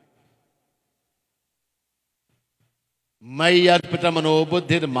 Mayarpita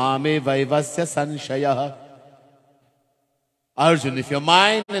manobuddhir mame vaivasya sanshayah. Arjun, if your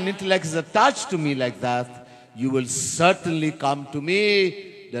mind and intellect is attached to me like that, you will certainly come to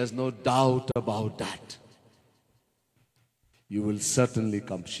me. There's no doubt about that. You will certainly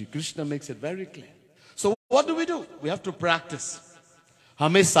come. Shri Krishna makes it very clear. So what do? We have to practice.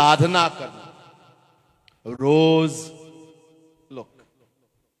 Hame sadhana karna. Rose, look.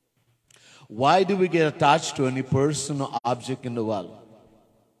 Why do we get attached to any person or object in the world?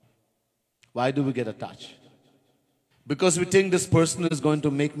 Why do we get attached? Because we think this person is going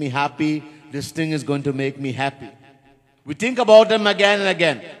to make me happy, this thing is going to make me happy. We think about them again and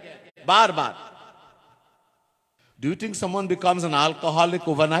again. Bar bar. Do you think someone becomes an alcoholic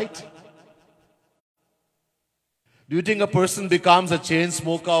overnight? Do you think a person becomes a chain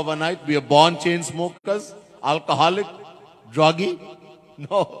smoker overnight? We are born chain smokers, alcoholic, druggy?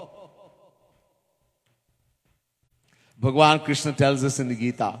 No. Bhagwan Krishna tells us in the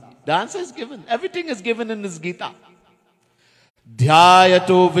Gita. The answer is given. Everything is given in this Gita.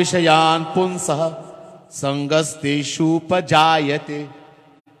 Dhyayato vishayan punsaha sangasteshu pajayate.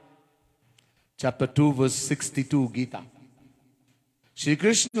 Chapter 2 verse 62 Gita. Shri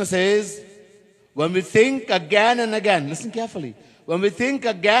Krishna says, when we think again and again, listen carefully, when we think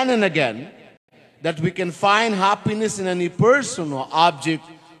again and again that we can find happiness in any person or object,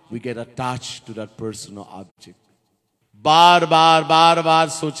 we get attached to that person or object. Bar bar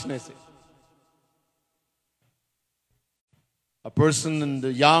sochne se. A person in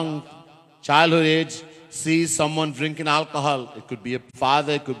the young childhood age sees someone drinking alcohol. It could be a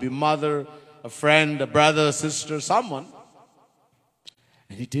father, it could be mother, a friend, a brother, a sister, someone.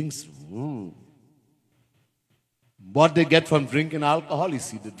 And he thinks, what they get from drinking alcohol, you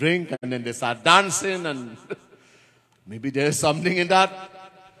see the drink and then they start dancing and maybe there's something in that.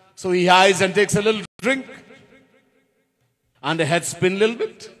 So he hides and takes a little drink and the head spin a little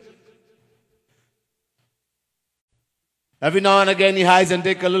bit. Every now and again he hides and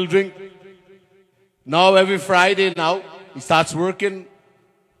takes a little drink. Now every Friday now he starts working.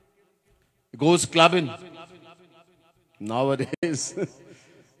 He goes clubbing. Nowadays,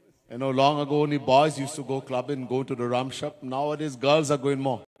 long ago only boys used to go clubbing, go to the rum shop. Nowadays girls are going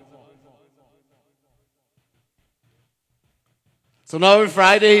more. So now every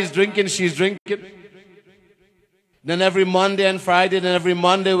Friday he's drinking, she's drinking. Then every Monday and Friday, then every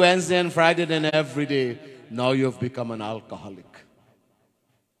Monday, Wednesday and Friday, then every day. Now you have become an alcoholic.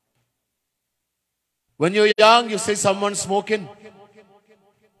 When you're young, you see someone smoking.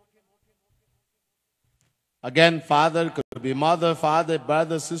 Again, father, could be mother, father,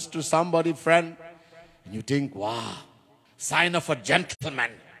 brother, sister, somebody, friend. And you think, wow, sign of a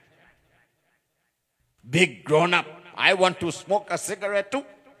gentleman. Big grown up. I want to smoke a cigarette too.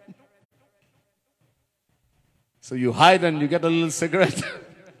 So you hide and you get a little cigarette.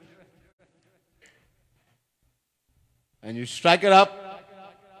 And you strike it up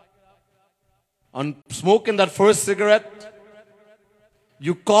on smoking that first cigarette.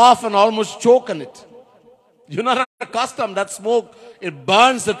 You cough and almost choke on it. You're not accustomed. That smoke, it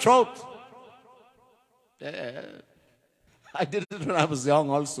burns the throat. Yeah. I did it when I was young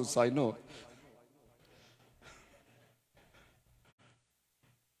also, so I know.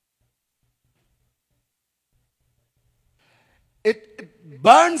 It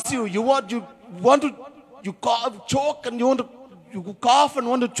burns you. You cough, choke, and you cough and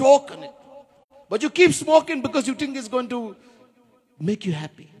want to choke on it. But you keep smoking because you think it's going to make you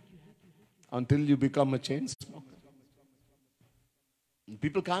happy until you become a chain smoker.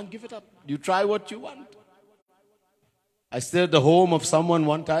 People can't give it up. You try what you want. I stayed at the home of someone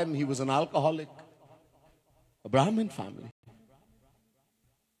one time. He was an alcoholic, a Brahmin family.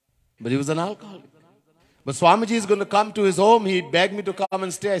 But he was an alcoholic. But Swamiji is going to come to his home. He begged me to come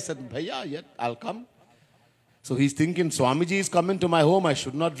and stay. I said, Bhaiya, yet I'll come. So he's thinking, Swamiji is coming to my home. I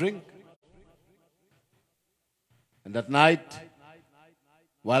should not drink. And that night,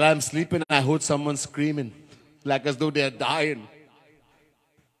 while I'm sleeping, I heard someone screaming, like as though they are dying.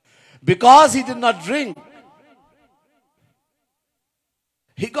 Because he did not drink,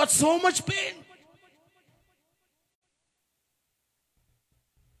 he got so much pain.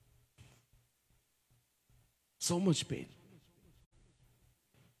 So much pain.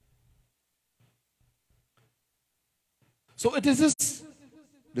 So it is this.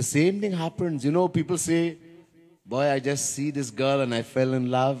 The same thing happens. You know, people say, boy, I just see this girl and I fell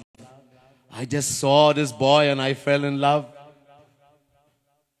in love. I just saw this boy and I fell in love.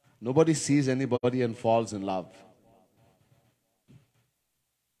 Nobody sees anybody and falls in love.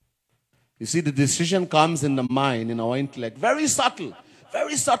 You see, the decision comes in the mind, in our intellect. Very subtle.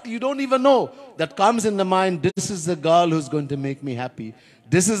 Very subtle. You don't even know. That comes in the mind, this is the girl who's going to make me happy.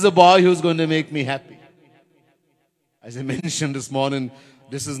 This is the boy who's going to make me happy. As I mentioned this morning,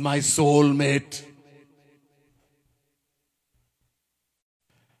 this is my soulmate.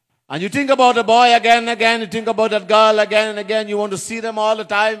 And you think about the boy again and again. You think about that girl again and again. You want to see them all the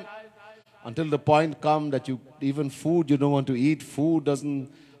time. Until the point comes that even food you don't want to eat. Food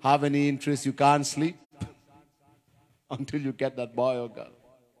doesn't have any interest. You can't sleep. Until you get that boy or girl.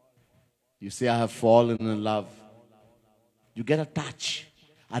 You say, I have fallen in love. You get attached.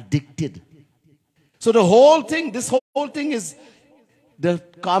 Addicted. So the whole thing, this whole thing is,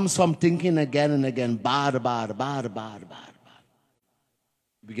 that comes from thinking again and again. Bar.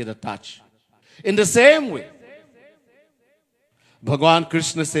 We get attached. In the same way, Bhagwan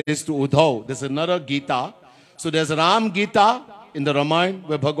Krishna says to Uddhav, there's another Gita. So there's Ram Gita in the Ramayana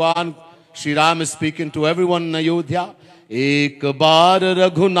where Bhagwan Shri Ram is speaking to everyone in Ayodhya. Ek baar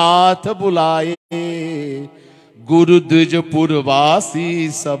Raghunath bulaye, Guru Dvij Purvasi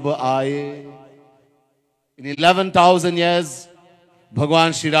sab aaye. In 11,000 years,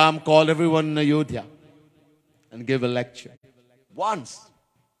 Bhagwan Shri Ram called everyone in Ayodhya and gave a lecture. Once.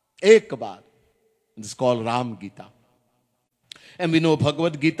 Ek baar. It's called Ram Gita. And we know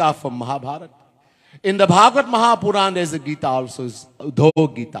Bhagavad Gita from Mahabharata. In the Bhagavad Mahapurana, there's a Gita also, is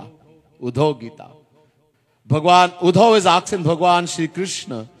Uddhav Gita. Uddhav Gita. Uddhav is asking Bhagwan Shri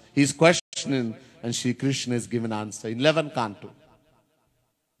Krishna. He's questioning and Shri Krishna is giving answer. In 11th canto.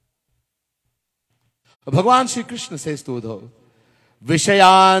 Bhagwan Shri Krishna says to Uddhav,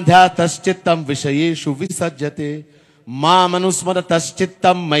 Vishayandhya taschittam vishayeshu visajjate ma manusmara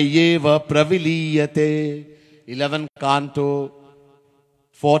taschittam mayyeva praviliyate. 11th canto,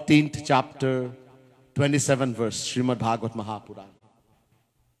 14th chapter, 27th verse, Srimad Bhagavad Mahapurana.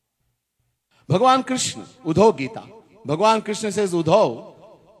 Bhagwan Krishna, Uddhav Gita. Bhagwan Krishna says, Uddhav,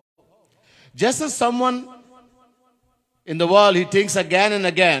 just as someone in the world, he thinks again and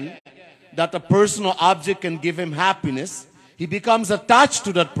again that a person or object can give him happiness, he becomes attached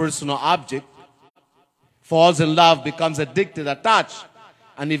to that person or object, falls in love, becomes addicted, attached,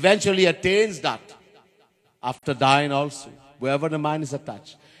 and eventually attains that after dying also, wherever the mind is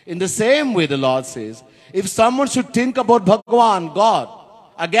attached. In the same way, the Lord says, if someone should think about Bhagwan, God,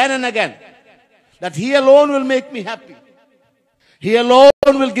 again and again, that He alone will make me happy. He alone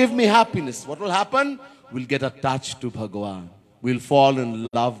will give me happiness. What will happen? We'll get attached to Bhagwan. We'll fall in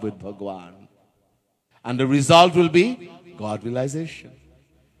love with Bhagwan. And the result will be God realization.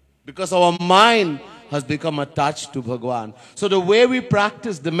 Because our mind has become attached to Bhagwan. So the way we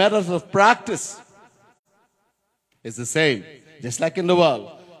practice, the method of practice is the same. Just like in the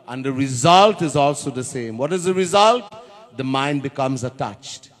world. And the result is also the same. What is the result? The mind becomes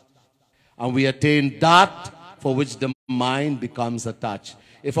attached. And we attain that for which the mind becomes attached.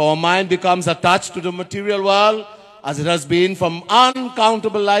 If our mind becomes attached to the material world, as it has been from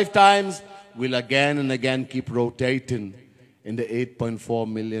uncountable lifetimes, we'll again and again keep rotating in the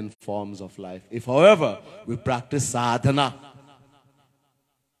 8.4 million forms of life. If, however, we practice sadhana.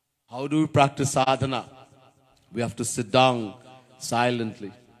 How do we practice sadhana? We have to sit down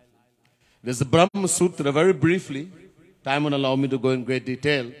silently. There's a Brahma Sutra, very briefly. Time won't allow me to go in great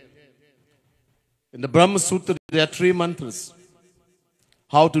detail. In the Brahma Sutra, there are 3 mantras.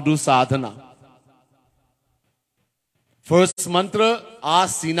 How to do sadhana. First mantra,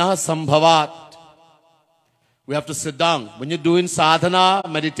 asina sambhavat. We have to sit down. When you're doing sadhana,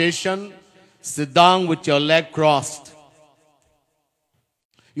 meditation, sit down with your leg crossed.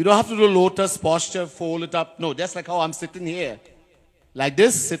 You don't have to do lotus posture, fold it up. No, just like how I'm sitting here. Like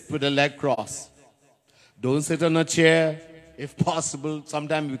this, sit with the leg crossed. Don't sit on a chair, if possible.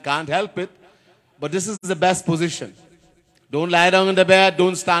 Sometimes we can't help it. But this is the best position. Don't lie down in the bed,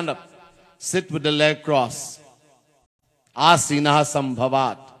 don't stand up. Sit with the leg crossed. Asinaha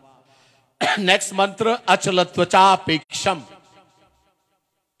sambhavat. Next mantra, achala tvacha peksham.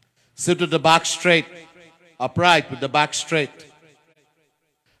 Sit with the back straight, upright with the back straight.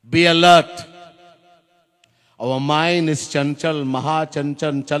 Be alert. Our mind is chanchal, maha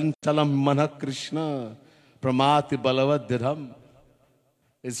chanchan, chanchalam manah Krishna, pramati balavad dirham.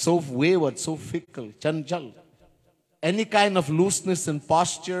 It's so wayward, so fickle, chanchal. Any kind of looseness in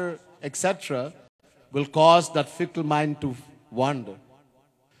posture, etc., will cause that fickle mind to wander.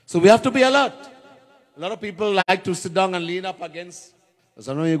 So we have to be alert. A lot of people like to sit down and lean up against.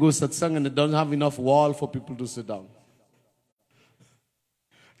 Sometimes you go satsang and it doesn't have enough wall for people to sit down.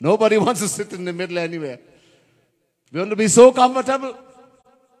 Nobody wants to sit in the middle anywhere. We want to be so comfortable.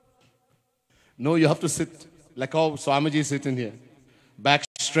 No, you have to sit like how Swamiji is sitting here. Back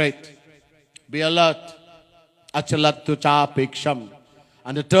straight. Be alert. Achalattu cha peksham.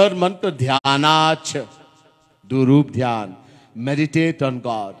 And the third mantra, dhyanach. Do roop dhyan. Meditate on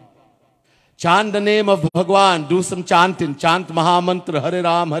God. Chant the name of Bhagwan. Do some chanting. Chant Mahamantra. Hare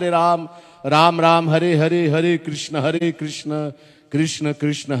Ram, Ram Ram, Hare Hare, Hare Krishna, Krishna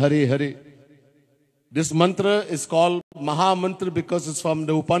Krishna, Hare Hare. This mantra is called Mahamantra because it's from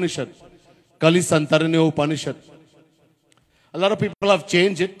the Upanishad. Kali Santaranya Upanishad. A lot of people have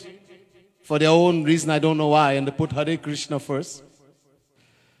changed it for their own reason, I don't know why, and they put Hare Krishna first.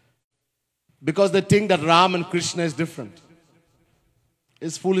 Because they think that Ram and Krishna is different.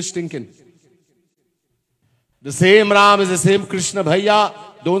 It's foolish thinking. The same Ram is the same Krishna, bhaiya.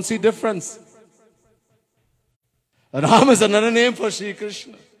 Don't see difference. Ram is another name for Shri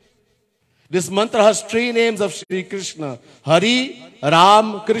Krishna. This mantra has 3 names of Shri Krishna. Hari,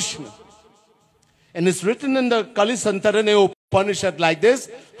 Ram, Krishna. And it's written in the Kali Santaranya Upanishad like this.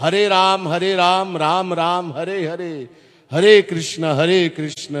 Hare Ram, Ram Ram, Hare Hare. Hare Krishna,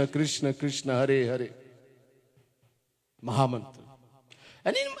 Krishna Krishna, Hare Hare. Mahamantra.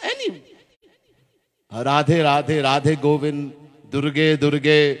 And in any Radhe, Radhe, Radhe Govind, Durge,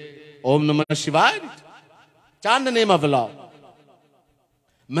 Durge, Om Namah Shivaya. Chant the name of the Lord.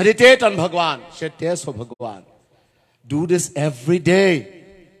 Meditate on Bhagwan. Shed tears for Bhagwan. Do this every day.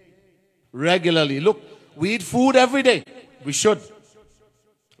 Regularly. Look, we eat food every day. We should.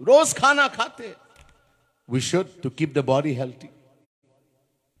 Roz khana khate. We should, to keep the body healthy.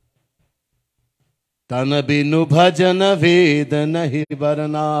 Tana binu bhajana veda nahi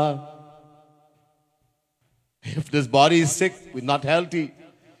varana. If this body is sick, we're not healthy,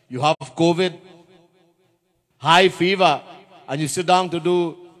 you have COVID, high fever, and you sit down to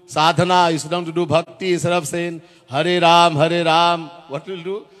do sadhana, you sit down to do bhakti, instead of saying Hare Ram, what will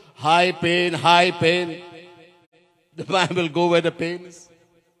do? High pain, high pain. The mind will go where the pain is.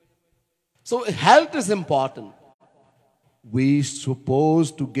 So health is important. We're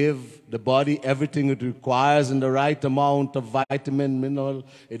supposed to give the body everything it requires in the right amount of vitamin, mineral.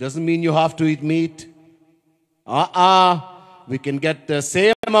 It doesn't mean you have to eat meat. We can get the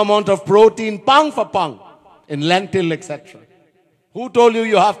same amount of protein, pound for pound, in lentil, etc. Who told you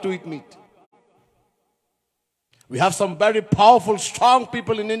you have to eat meat? We have some very powerful, strong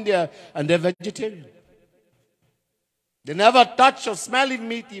people in India, and they're vegetarian. They never touch or smell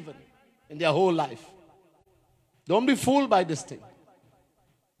meat even in their whole life. Don't be fooled by this thing.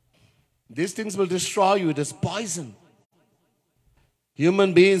 These things will destroy you. It is poison.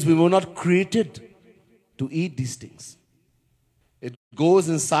 Human beings, we were not created to eat these things. It goes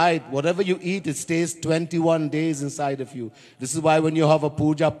inside. Whatever you eat, it stays 21 days inside of you. This is why when you have a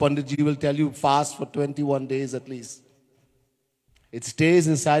puja, Panditji will tell you fast for 21 days at least. It stays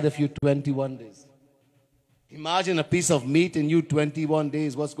inside of you 21 days. Imagine a piece of meat in you 21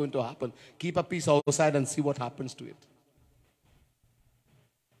 days. What's going to happen? Keep a piece outside and see what happens to it.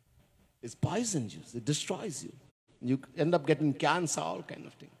 It's poison juice. It destroys you. You end up getting cancer, all kind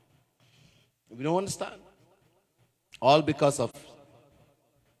of thing. We don't understand. All because of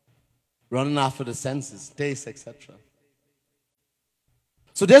running after the senses, taste, etc.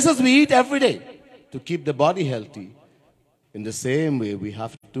 So just as we eat every day to keep the body healthy, in the same way we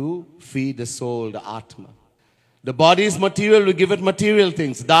have to feed the soul, the Atma. The body is material, we give it material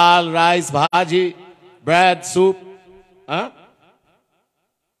things. Dal, rice, bhaji, bread, soup. Huh?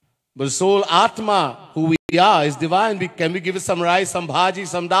 But the soul, Atma, who we are, is divine. Can we give it some rice, some bhaji,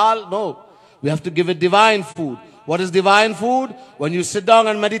 some dal? No. We have to give it divine food. What is divine food? When you sit down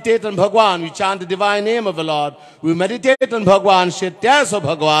and meditate on Bhagwan, we chant the divine name of the Lord. We meditate on Bhagwan, Shetyas of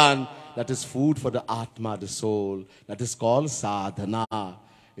Bhagwan. That is food for the Atma, the soul. That is called sadhana.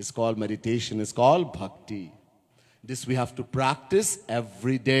 It's called meditation. It's called bhakti. This we have to practice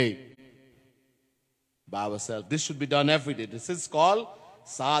every day by ourselves. This should be done every day. This is called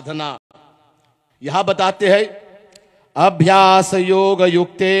sadhana. Yaha batate hai, abhyasa yoga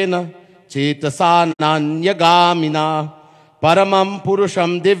yuktena chetasa nanyagamina paramam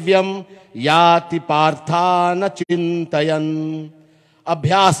purusham divyam yati parthana chintayan.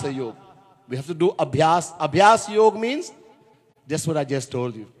 Abhyasa yoga. We have to do abhyas. Abhyas yoga means just what I just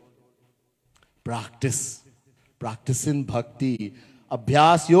told you. Practice. Practice in bhakti.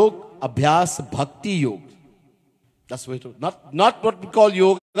 Abhyas yoga, abhyas bhakti yoga. That's what it, not what we call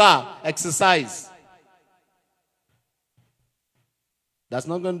yoga, exercise. That's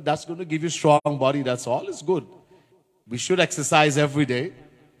going to give you strong body, that's all. It's good. We should exercise every day.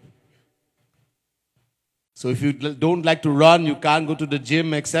 So if you don't like to run, you can't go to the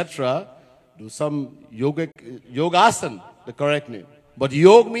gym, etc., do some yogasana, the correct name. But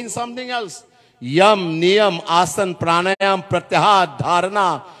yoga means something else. Yam, niyam, asan, pranayam, pratyahar,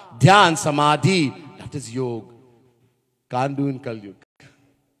 dharana, dhyan, samadhi. That is yoga. Can't do in Kali Yuga.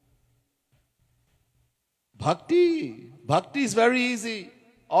 Bhakti. Bhakti is very easy.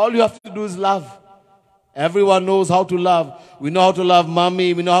 All you have to do is love. Everyone knows how to love. We know how to love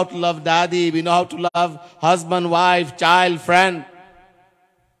mommy. We know how to love daddy. We know how to love husband, wife, child, friend.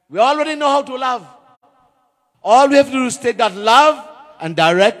 We already know how to love. All we have to do is take that love and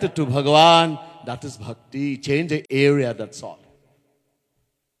direct it to Bhagavan. That is bhakti. Change the area, that's all.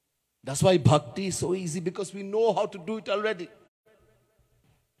 That's why bhakti is so easy, because we know how to do it already.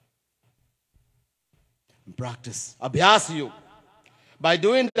 Practice. Abhyas yoga. By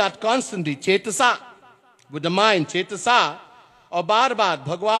doing that constantly, chetasa, with the mind, chetasa, or bar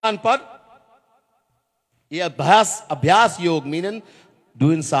Bhagwan par. Yeah, abhyas yoga, meaning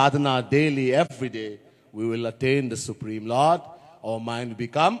doing sadhana daily, every day, we will attain the Supreme Lord. Our mind will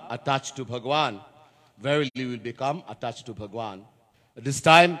become attached to Bhagwan. Verily, we will become attached to Bhagwan. At this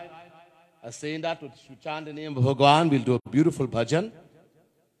time, as saying that, we chant the name of Bhagwan, we'll do a beautiful bhajan.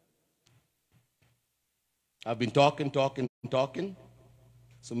 I've been talking.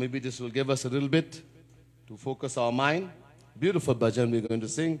 So maybe this will give us a little bit to focus our mind. Beautiful bhajan we're going to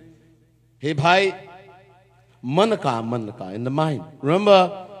sing. Hey bhai, manaka, in the mind.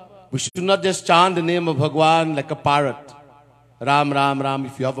 Remember, we should not just chant the name of Bhagwan like a parrot. Ram, Ram, Ram.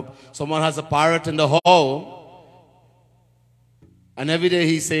 If you have someone has a parrot in the home, and every day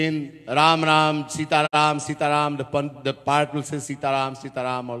he's saying Ram, Ram, Sita Ram, Sita Ram, the parrot will say Sita Ram, Sita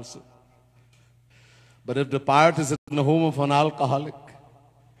Ram also. But if the parrot is in the home of an alcoholic,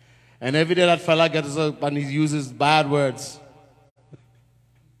 and every day that fella gets up and he uses bad words,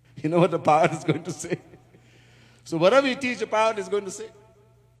 you know what the parrot is going to say? So whatever you teach, the parrot is going to say.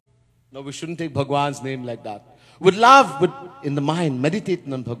 No, we shouldn't take Bhagwan's name like that. With love, in the mind,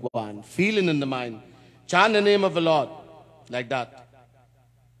 meditating on Bhagwan, feeling in the mind, chant the name of the Lord, like that.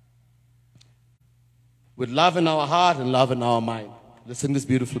 With love in our heart and love in our mind. Let's sing this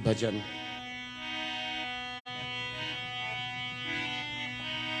beautiful bhajan.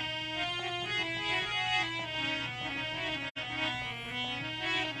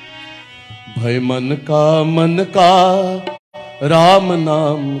 भय मन का राम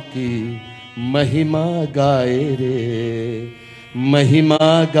नाम की महिमा गाए रे, महिमा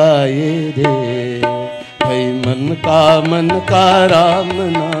गाए रे। भय मन का राम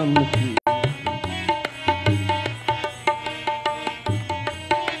नाम की,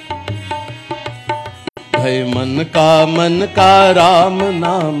 भय मन का राम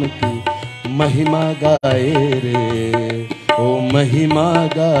नाम की महिमा गाए रे, ओ महिमा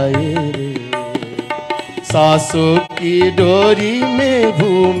गाए रे। सांसों की डोरी में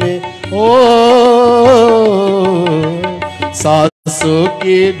घूमे, ओ सांसों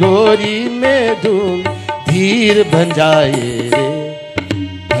की डोरी में धूम धीर बन जाए रे,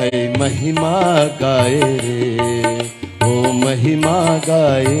 भय महिमा गाए रे, ओ महिमा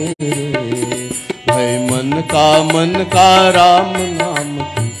गाए रे। भय मन का राम नाम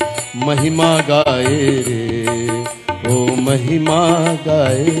की महिमा गाए रे, ओ महिमा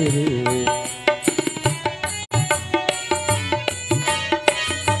गाए रे।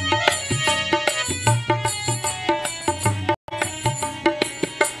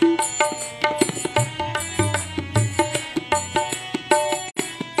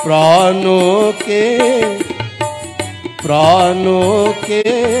 प्राणों के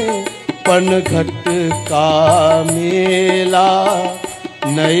पनघट का मेला,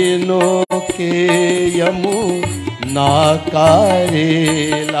 नयनों के यमुना का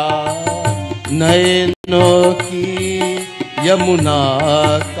रेला, नयनों की यमुना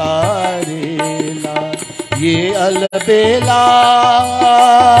का रेला, ये अलबेला,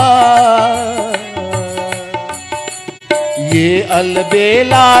 ये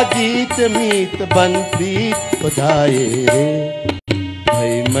अलबेला गीत मीत बन प्रीत बधाए रे,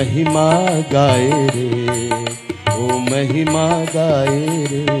 भाई महिमा गाए रे, ओ महिमा गाए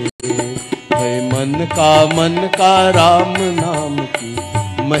रे, भाई मन का राम नाम की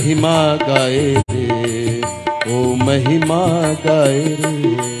महिमा गाए रे, ओ महिमा गाए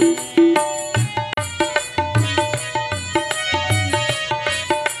रे।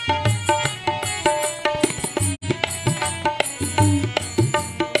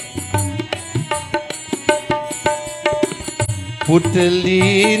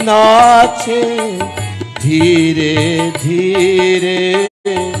 पुतली नाचे धीरे धीरे,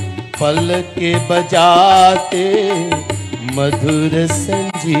 पलके बजाते मधुर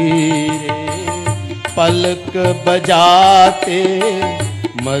संजीरे, पलक बजाते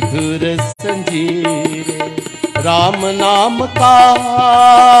मधुर संजीरे, राम नाम का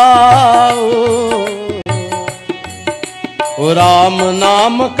ओ राम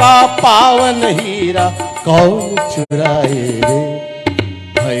नाम का पावन हीरा कौन चुराए रे,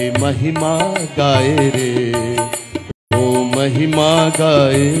 भाई महिमा गाए रे, ओ महिमा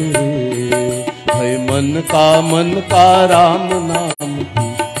गाए रे, भाई मन का राम नाम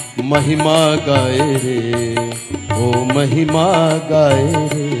की महिमा गाए रे, ओ महिमा गाए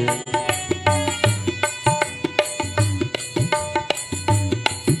रे।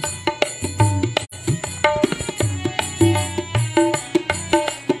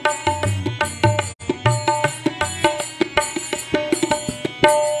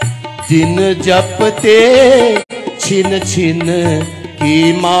 दिन जपते छिन छिन की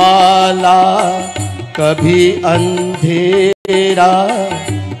माला, कभी अंधेरा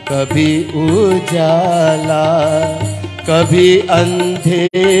कभी उजाला, कभी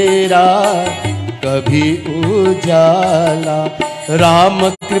अंधेरा कभी उजाला, राम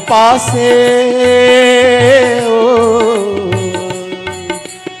कृपा से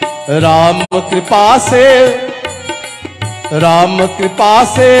राम कृपा से, राम कृपा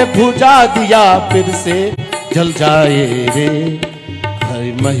से भुजा दिया फिर से जल जाए रे,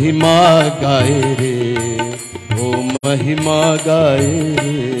 हरि महिमा गाए रे, ओ महिमा गाए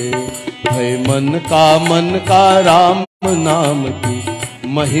रे, भाई मन का राम नाम की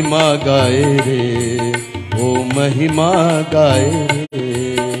महिमा गाए रे, ओ महिमा गाए रे,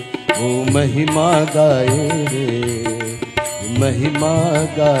 ओ महिमा गाए रे, महिमा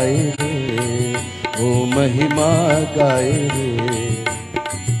गाए रे, ओ महिमा गाए रे,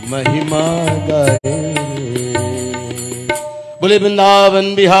 महिमा गाए रे। बोले वृंदावन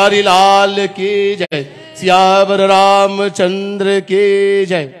बिहारी लाल की जय, सियावर रामचंद्र की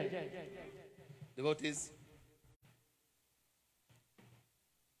जय। Devotees,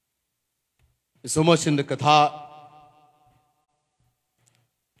 so much in the कथा,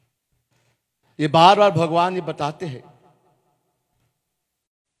 ये बार बार भगवान ये बताते हैं,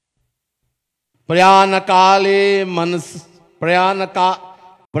 प्रयाण काले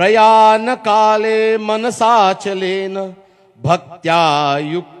मनसा चलेन, भक्त्या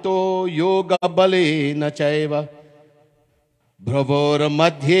युक्तो योग बलेन चैव, भ्रवोर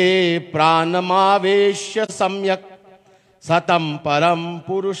मध्ये प्राणमावेश्य सम्यक, सतम परम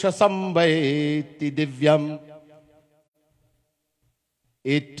पुरुष संवैति दिव्यम।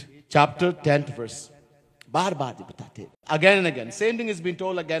 8 chapter 10th verse, बार बार ये बताते हैं, again and again, same thing is being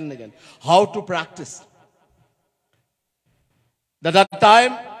told again and again, how to practice. That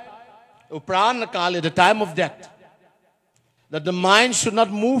time, Uprana Kali, the time of death, that the mind should not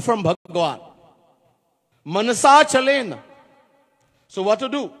move from Bhagavan. Manasa chalena. So what to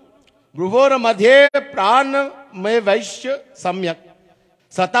do? Bruvora madhye prana me vaishya samyak,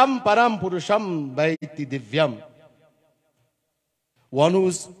 satam param purusham vaiti divyam. One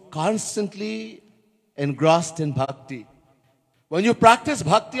who's constantly engrossed in bhakti. When you practice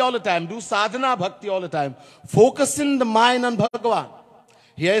bhakti all the time, do sadhana bhakti all the time, focusing the mind on Bhagavan.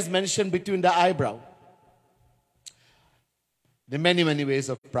 Here is mentioned between the eyebrow. There are many, many ways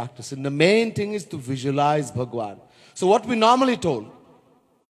of practicing. The main thing is to visualize Bhagwan. So what we normally told,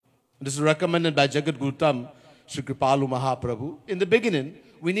 this is recommended by Jagat Gurutam, Shri Kripalu Mahaprabhu. In the beginning,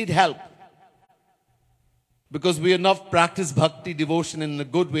 we need help. Because we have not practiced bhakti, devotion in a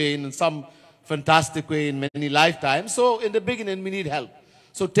good way, in some fantastic way, in many lifetimes. So in the beginning, we need help.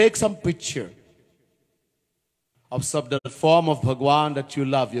 So take some picture of the form of Bhagwan that you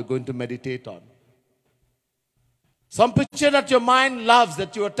love, you're going to meditate on. Some picture that your mind loves,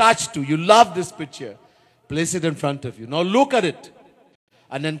 that you're attached to. You love this picture. Place it in front of you. Now look at it.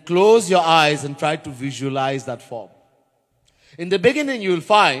 And then close your eyes and try to visualize that form. In the beginning, you'll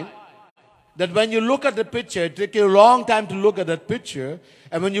find that when you look at the picture, it takes you a long time to look at that picture.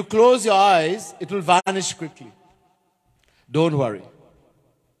 And when you close your eyes, it will vanish quickly. Don't worry.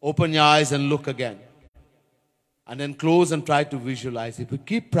 Open your eyes and look again. And then close and try to visualize. If we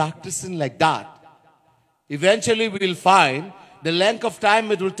keep practicing like that, eventually we will find the length of time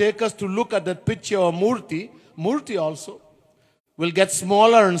it will take us to look at that picture or murti also, will get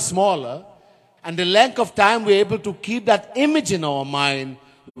smaller and smaller. And the length of time we're able to keep that image in our mind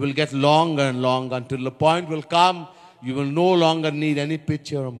will get longer and longer until the point will come, you will no longer need any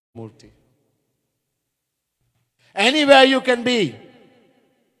picture or murti. Anywhere you can be.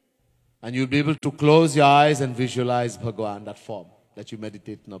 And you'll be able to close your eyes and visualize Bhagwan, that form that you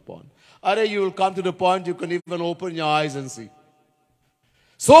meditate upon. Or you will come to the point you can even open your eyes and see.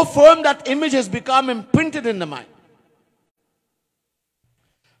 So firm that image has become imprinted in the mind.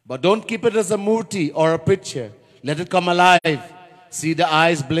 But don't keep it as a murti or a picture. Let it come alive. See the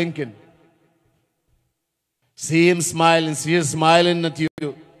eyes blinking. See him smiling. See him smiling at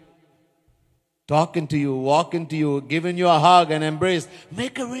you. Talking to you, walking to you, giving you a hug and embrace.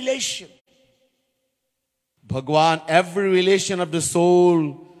 Make a relation. Bhagwan, every relation of the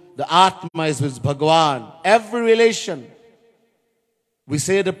soul, the Atma is with Bhagwan. Every relation. We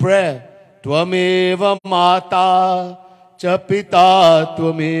say the prayer. Tvameva mata cha pita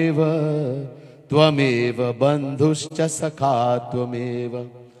tvameva. Tvameva bandhuscha sakha tvameva.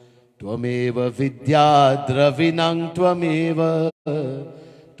 Tvameva vidya dravinang tvameva.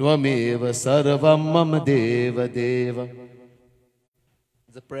 Tvameva sarvam mama deva deva.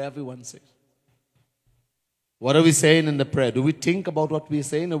 It's a prayer everyone says. What are we saying in the prayer? Do we think about what we're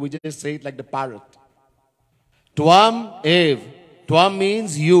saying or we just say it like the parrot? Tvam ev. Tvam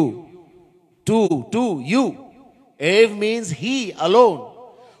means you. Tu, you. Ev means he alone.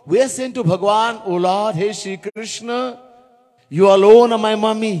 We are saying to Bhagwan, O Lord, hey Shri Krishna, you alone are my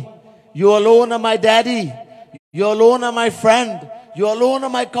mommy. You alone are my daddy. You alone are my friend. You alone are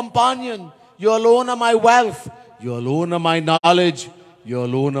my companion. You alone are my wealth. You alone are my knowledge. You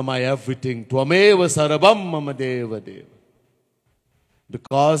alone are my everything. Tvameva sarvam mama deva deva.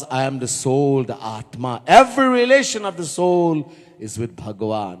 Because I am the soul, the Atma. Every relation of the soul is with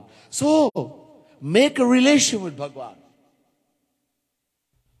Bhagavan. So, make a relation with Bhagavan.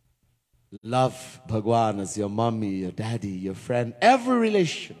 Love Bhagavan as your mommy, your daddy, your friend. Every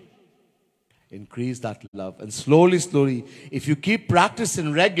relation. Increase that love. And slowly, slowly, if you keep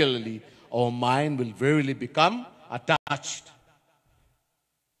practicing regularly, our mind will verily become attached.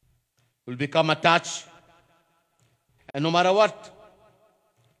 Will become attached. And no matter what,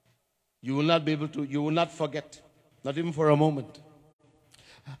 you will not be able to, you will not forget. Not even for a moment.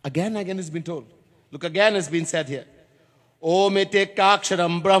 Again it's been told. Look, again it's been said here. Om ete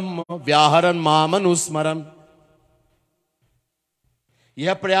kaksharam brahma vyaharan mamanusmaram.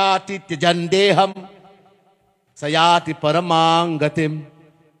 Yaprayati tjandeham sayati paramangatim.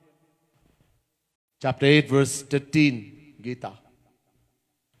 Chapter 8, verse 13, Gita.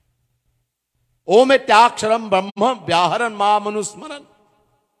 Om etyaksharam brahma vyaharan mamanusmaran.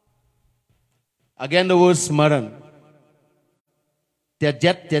 Again the word smaran.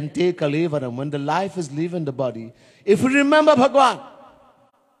 Tyajat tyante kalevaram. When the life is leaving the body, if we remember Bhagwan,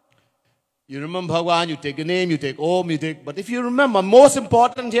 you remember Bhagwan, you take a name, you take Om, you take, but if you remember, most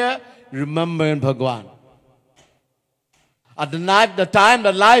important here, remember in Bhagwan. At the time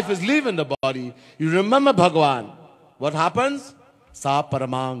that life is leaving the body, you remember Bhagwan. What happens? Sa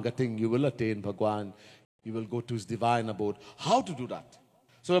paramangating, you will attain Bhagwan. You will go to his divine abode. How to do that?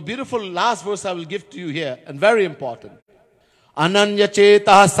 So a beautiful last verse I will give to you here, and very important. Ananya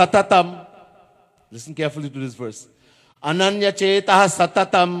chetah satatam. Listen carefully to this verse. Ananya chetah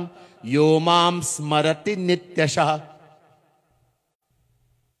satatam yomam smarati nityashah.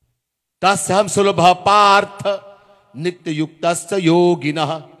 Tasyam sulabha partha nitya yuktasya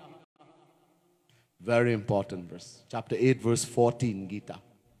yoginah. Very important verse. Chapter 8, verse 14, Gita.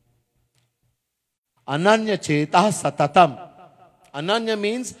 Ananya chetah satatam. Ananya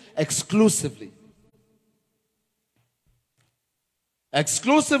means exclusively.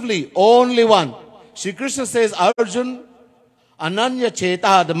 Exclusively, only one. Shri Krishna says, Arjun, Ananya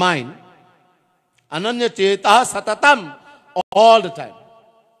Cheta, the mind. Ananya Cheta Satatam, all the time.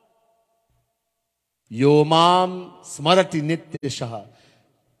 Yomam Smarati Nityashaha.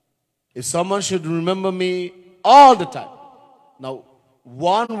 If someone should remember me all the time. Now,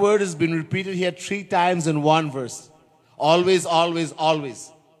 one word has been repeated here 3 times in one verse. Always, always,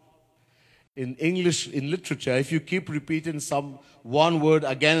 always. In English, in literature, if you keep repeating one word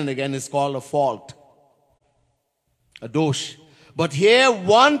again and again, it's called a fault. A dosh. But here,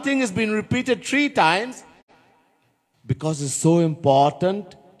 one thing has been repeated 3 times because it's so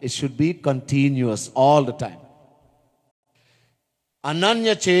important, it should be continuous all the time.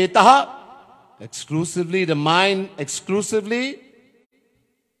 Ananya Chetaha, exclusively, the mind exclusively.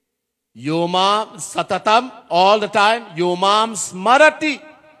 Yomam Satatam, all the time. Yomam Smarati,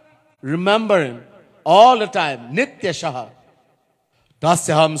 remembering all the time. Nityashaha.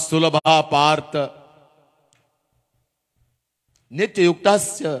 Tasyaham Sulabha Partha. Nitya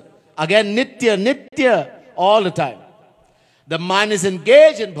Yuktasya. Again, Nitya, all the time. The mind is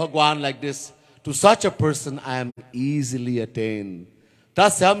engaged in Bhagwan like this. To such a person, I am easily attained.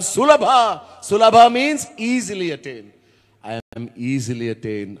 Tasyam Sulabha. Sulabha means easily attained. I am easily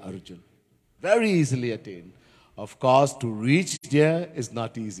attained, Arjun. Very easily attained. Of course, to reach there is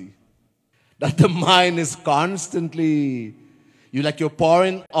not easy. That the mind is constantly, you're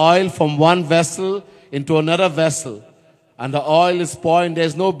pouring oil from one vessel into another vessel. And the oil is pouring,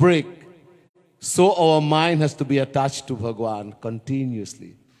 there's no break. So our mind has to be attached to Bhagwan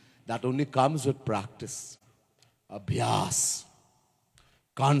continuously. That only comes with practice. Abhyas.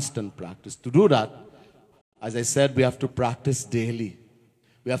 Constant practice. To do that, as I said, we have to practice daily.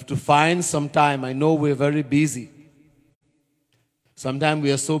 We have to find some time. I know we're very busy. Sometimes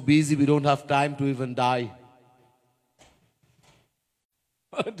we are so busy we don't have time to even die.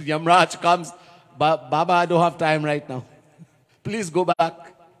 Yamraj comes, Baba, I don't have time right now. Please go back.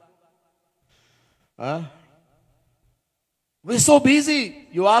 We're so busy.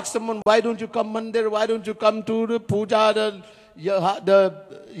 You ask someone, why don't you come Mandir? Why don't you come to the puja, the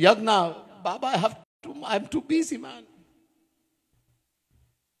yagna? Baba, I'm too busy, man.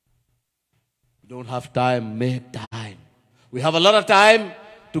 We don't have time. Make time. We have a lot of time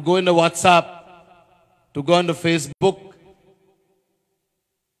to go into WhatsApp, to go into Facebook,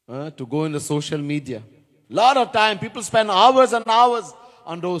 to go into social media. A lot of time. People spend hours and hours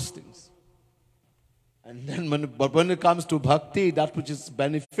on those things. And then when it comes to bhakti, that which is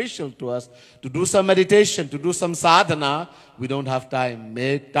beneficial to us, to do some meditation, to do some sadhana, we don't have time.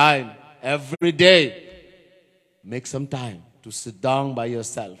 Make time. Every day, make some time to sit down by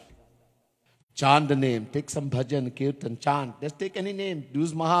yourself. Chant the name. Take some bhajan, kirtan, chant. Just take any name.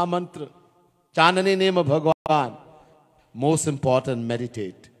 Use Maha Mantra. Chant any name of Bhagwan. Most important,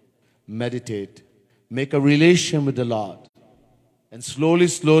 meditate. Meditate. Make a relation with the Lord. And slowly,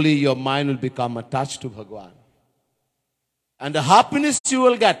 slowly, your mind will become attached to Bhagwan. And the happiness you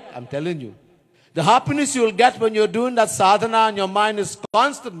will get, I'm telling you, the happiness you will get when you're doing that sadhana and your mind is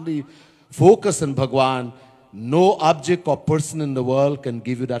constantly focused on Bhagwan, no object or person in the world can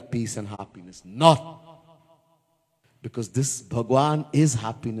give you that peace and happiness. Not. Because this Bhagwan is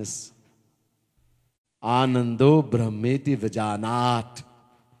happiness. Anando Brahmeti Vijanat.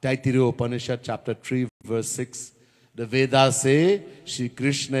 Taittiriya Upanishad chapter 3 verse 6. The Vedas say, Shri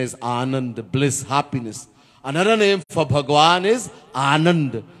Krishna is Anand, bliss, happiness. Another name for Bhagwan is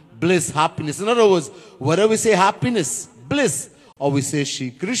Anand, bliss, happiness. In other words, whether we say happiness, bliss, or we say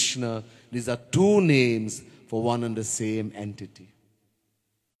Shri Krishna, these are 2 names for one and the same entity.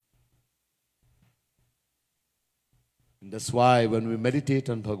 And that's why when we meditate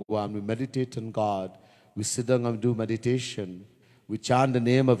on Bhagwan, we meditate on God, we sit down and do meditation, we chant the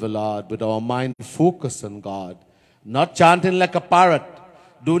name of the Lord with our mind focused on God. Not chanting like a parrot.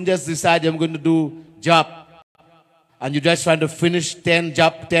 Don't just decide I'm going to do jap. And you're just trying to finish 10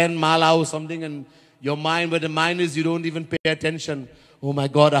 jap, 10 mala or something. And your mind, where the mind is, you don't even pay attention. Oh my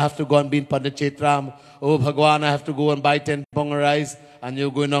God, I have to go and be in Pandit Chetram. Oh Bhagwan, I have to go and buy 10 ponga rice. And you're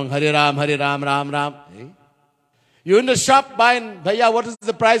going on Hare Ram, Ram Ram. Hey? You're in the shop buying, Bhaiya, what is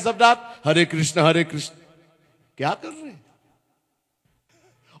the price of that? Hare Krishna, Hare Krishna. Kya kar rahe?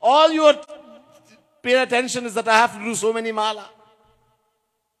 All you are paying attention is that I have to do so many mala.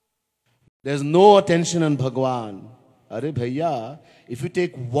 There's no attention on Bhagwan. Are Bhaiya, if you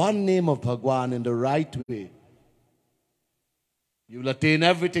take one name of Bhagwan in the right way, you will attain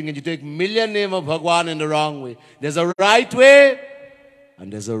everything. And you take million name of Bhagwan in the wrong way. There's a right way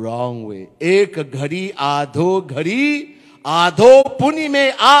and there's a wrong way. Ek ghari, adho puni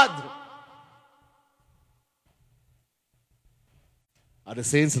mein adh. Are the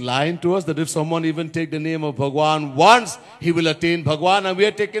saints lying to us that if someone even take the name of Bhagwan once, he will attain Bhagwan, and we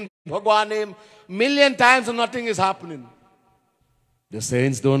are taking Bhagwan name million times and nothing is happening? The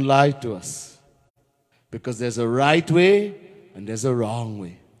saints don't lie to us, because there's a right way and there's a wrong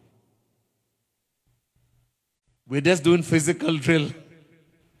way. We're just doing physical drill.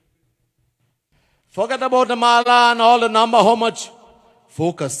 Forget about the mala and all the number, how much.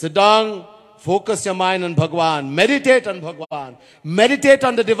 Focus, sit down, focus your mind on Bhagwan, meditate on Bhagwan, meditate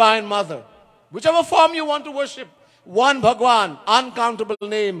on the Divine Mother. Whichever form you want to worship, one Bhagwan, uncountable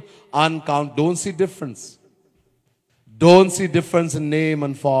name, don't see difference. Don't see difference in name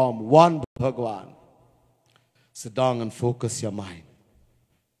and form, one Bhagwan. Sit down and focus your mind.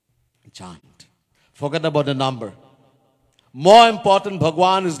 Chant. Forget about the number. More important,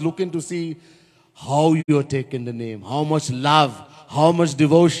 Bhagwan is looking to see how you are taking the name, how much love, how much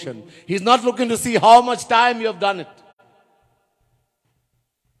devotion. He's not looking to see how much time you have done it.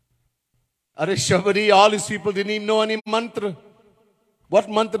 Are Shabari, all these people didn't even know any mantra. What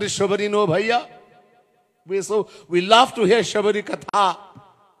mantra does Shabari know, bhaiya? We love to hear Shabari Katha.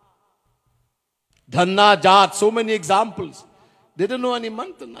 Dhanna, Jat, so many examples. They didn't know any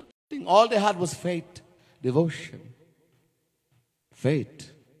mantra, nothing. All they had was faith, devotion.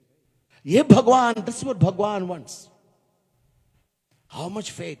 Faith. Yeah, Bhagwan, this is what Bhagwan wants. How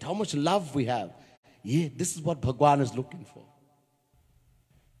much faith, how much love we have. Yeah, this is what Bhagwan is looking for.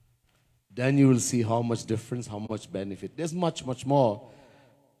 Then you will see how much difference, how much benefit. There's much, much more.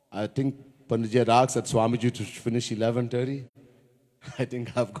 I think Panditji asked at Swamiji to finish 11:30. I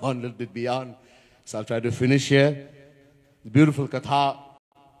think I've gone a little bit beyond. So I'll try to finish here. Beautiful katha.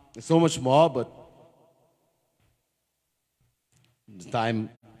 There's so much more, but it's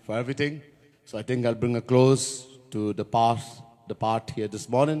time for everything. So I think I'll bring a close to the part here this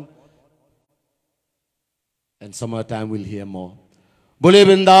morning. And some other time we'll hear more. Bole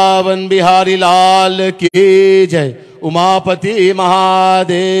Vrindavan Bihari Lal ki jai, Umapati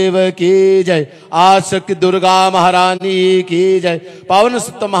Mahadev ki jai, Ashak Durga Maharani ki jai, Pavan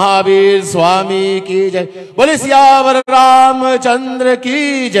Sutta Mahavir Swami ki jai, Bole Siyavar Ramchandra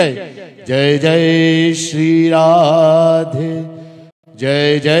ki jai, Jai Jai Shri Radhe,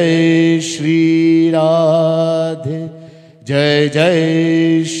 Jai Jai Shri Radhe, Jai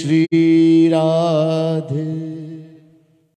Jai Shri Radhe.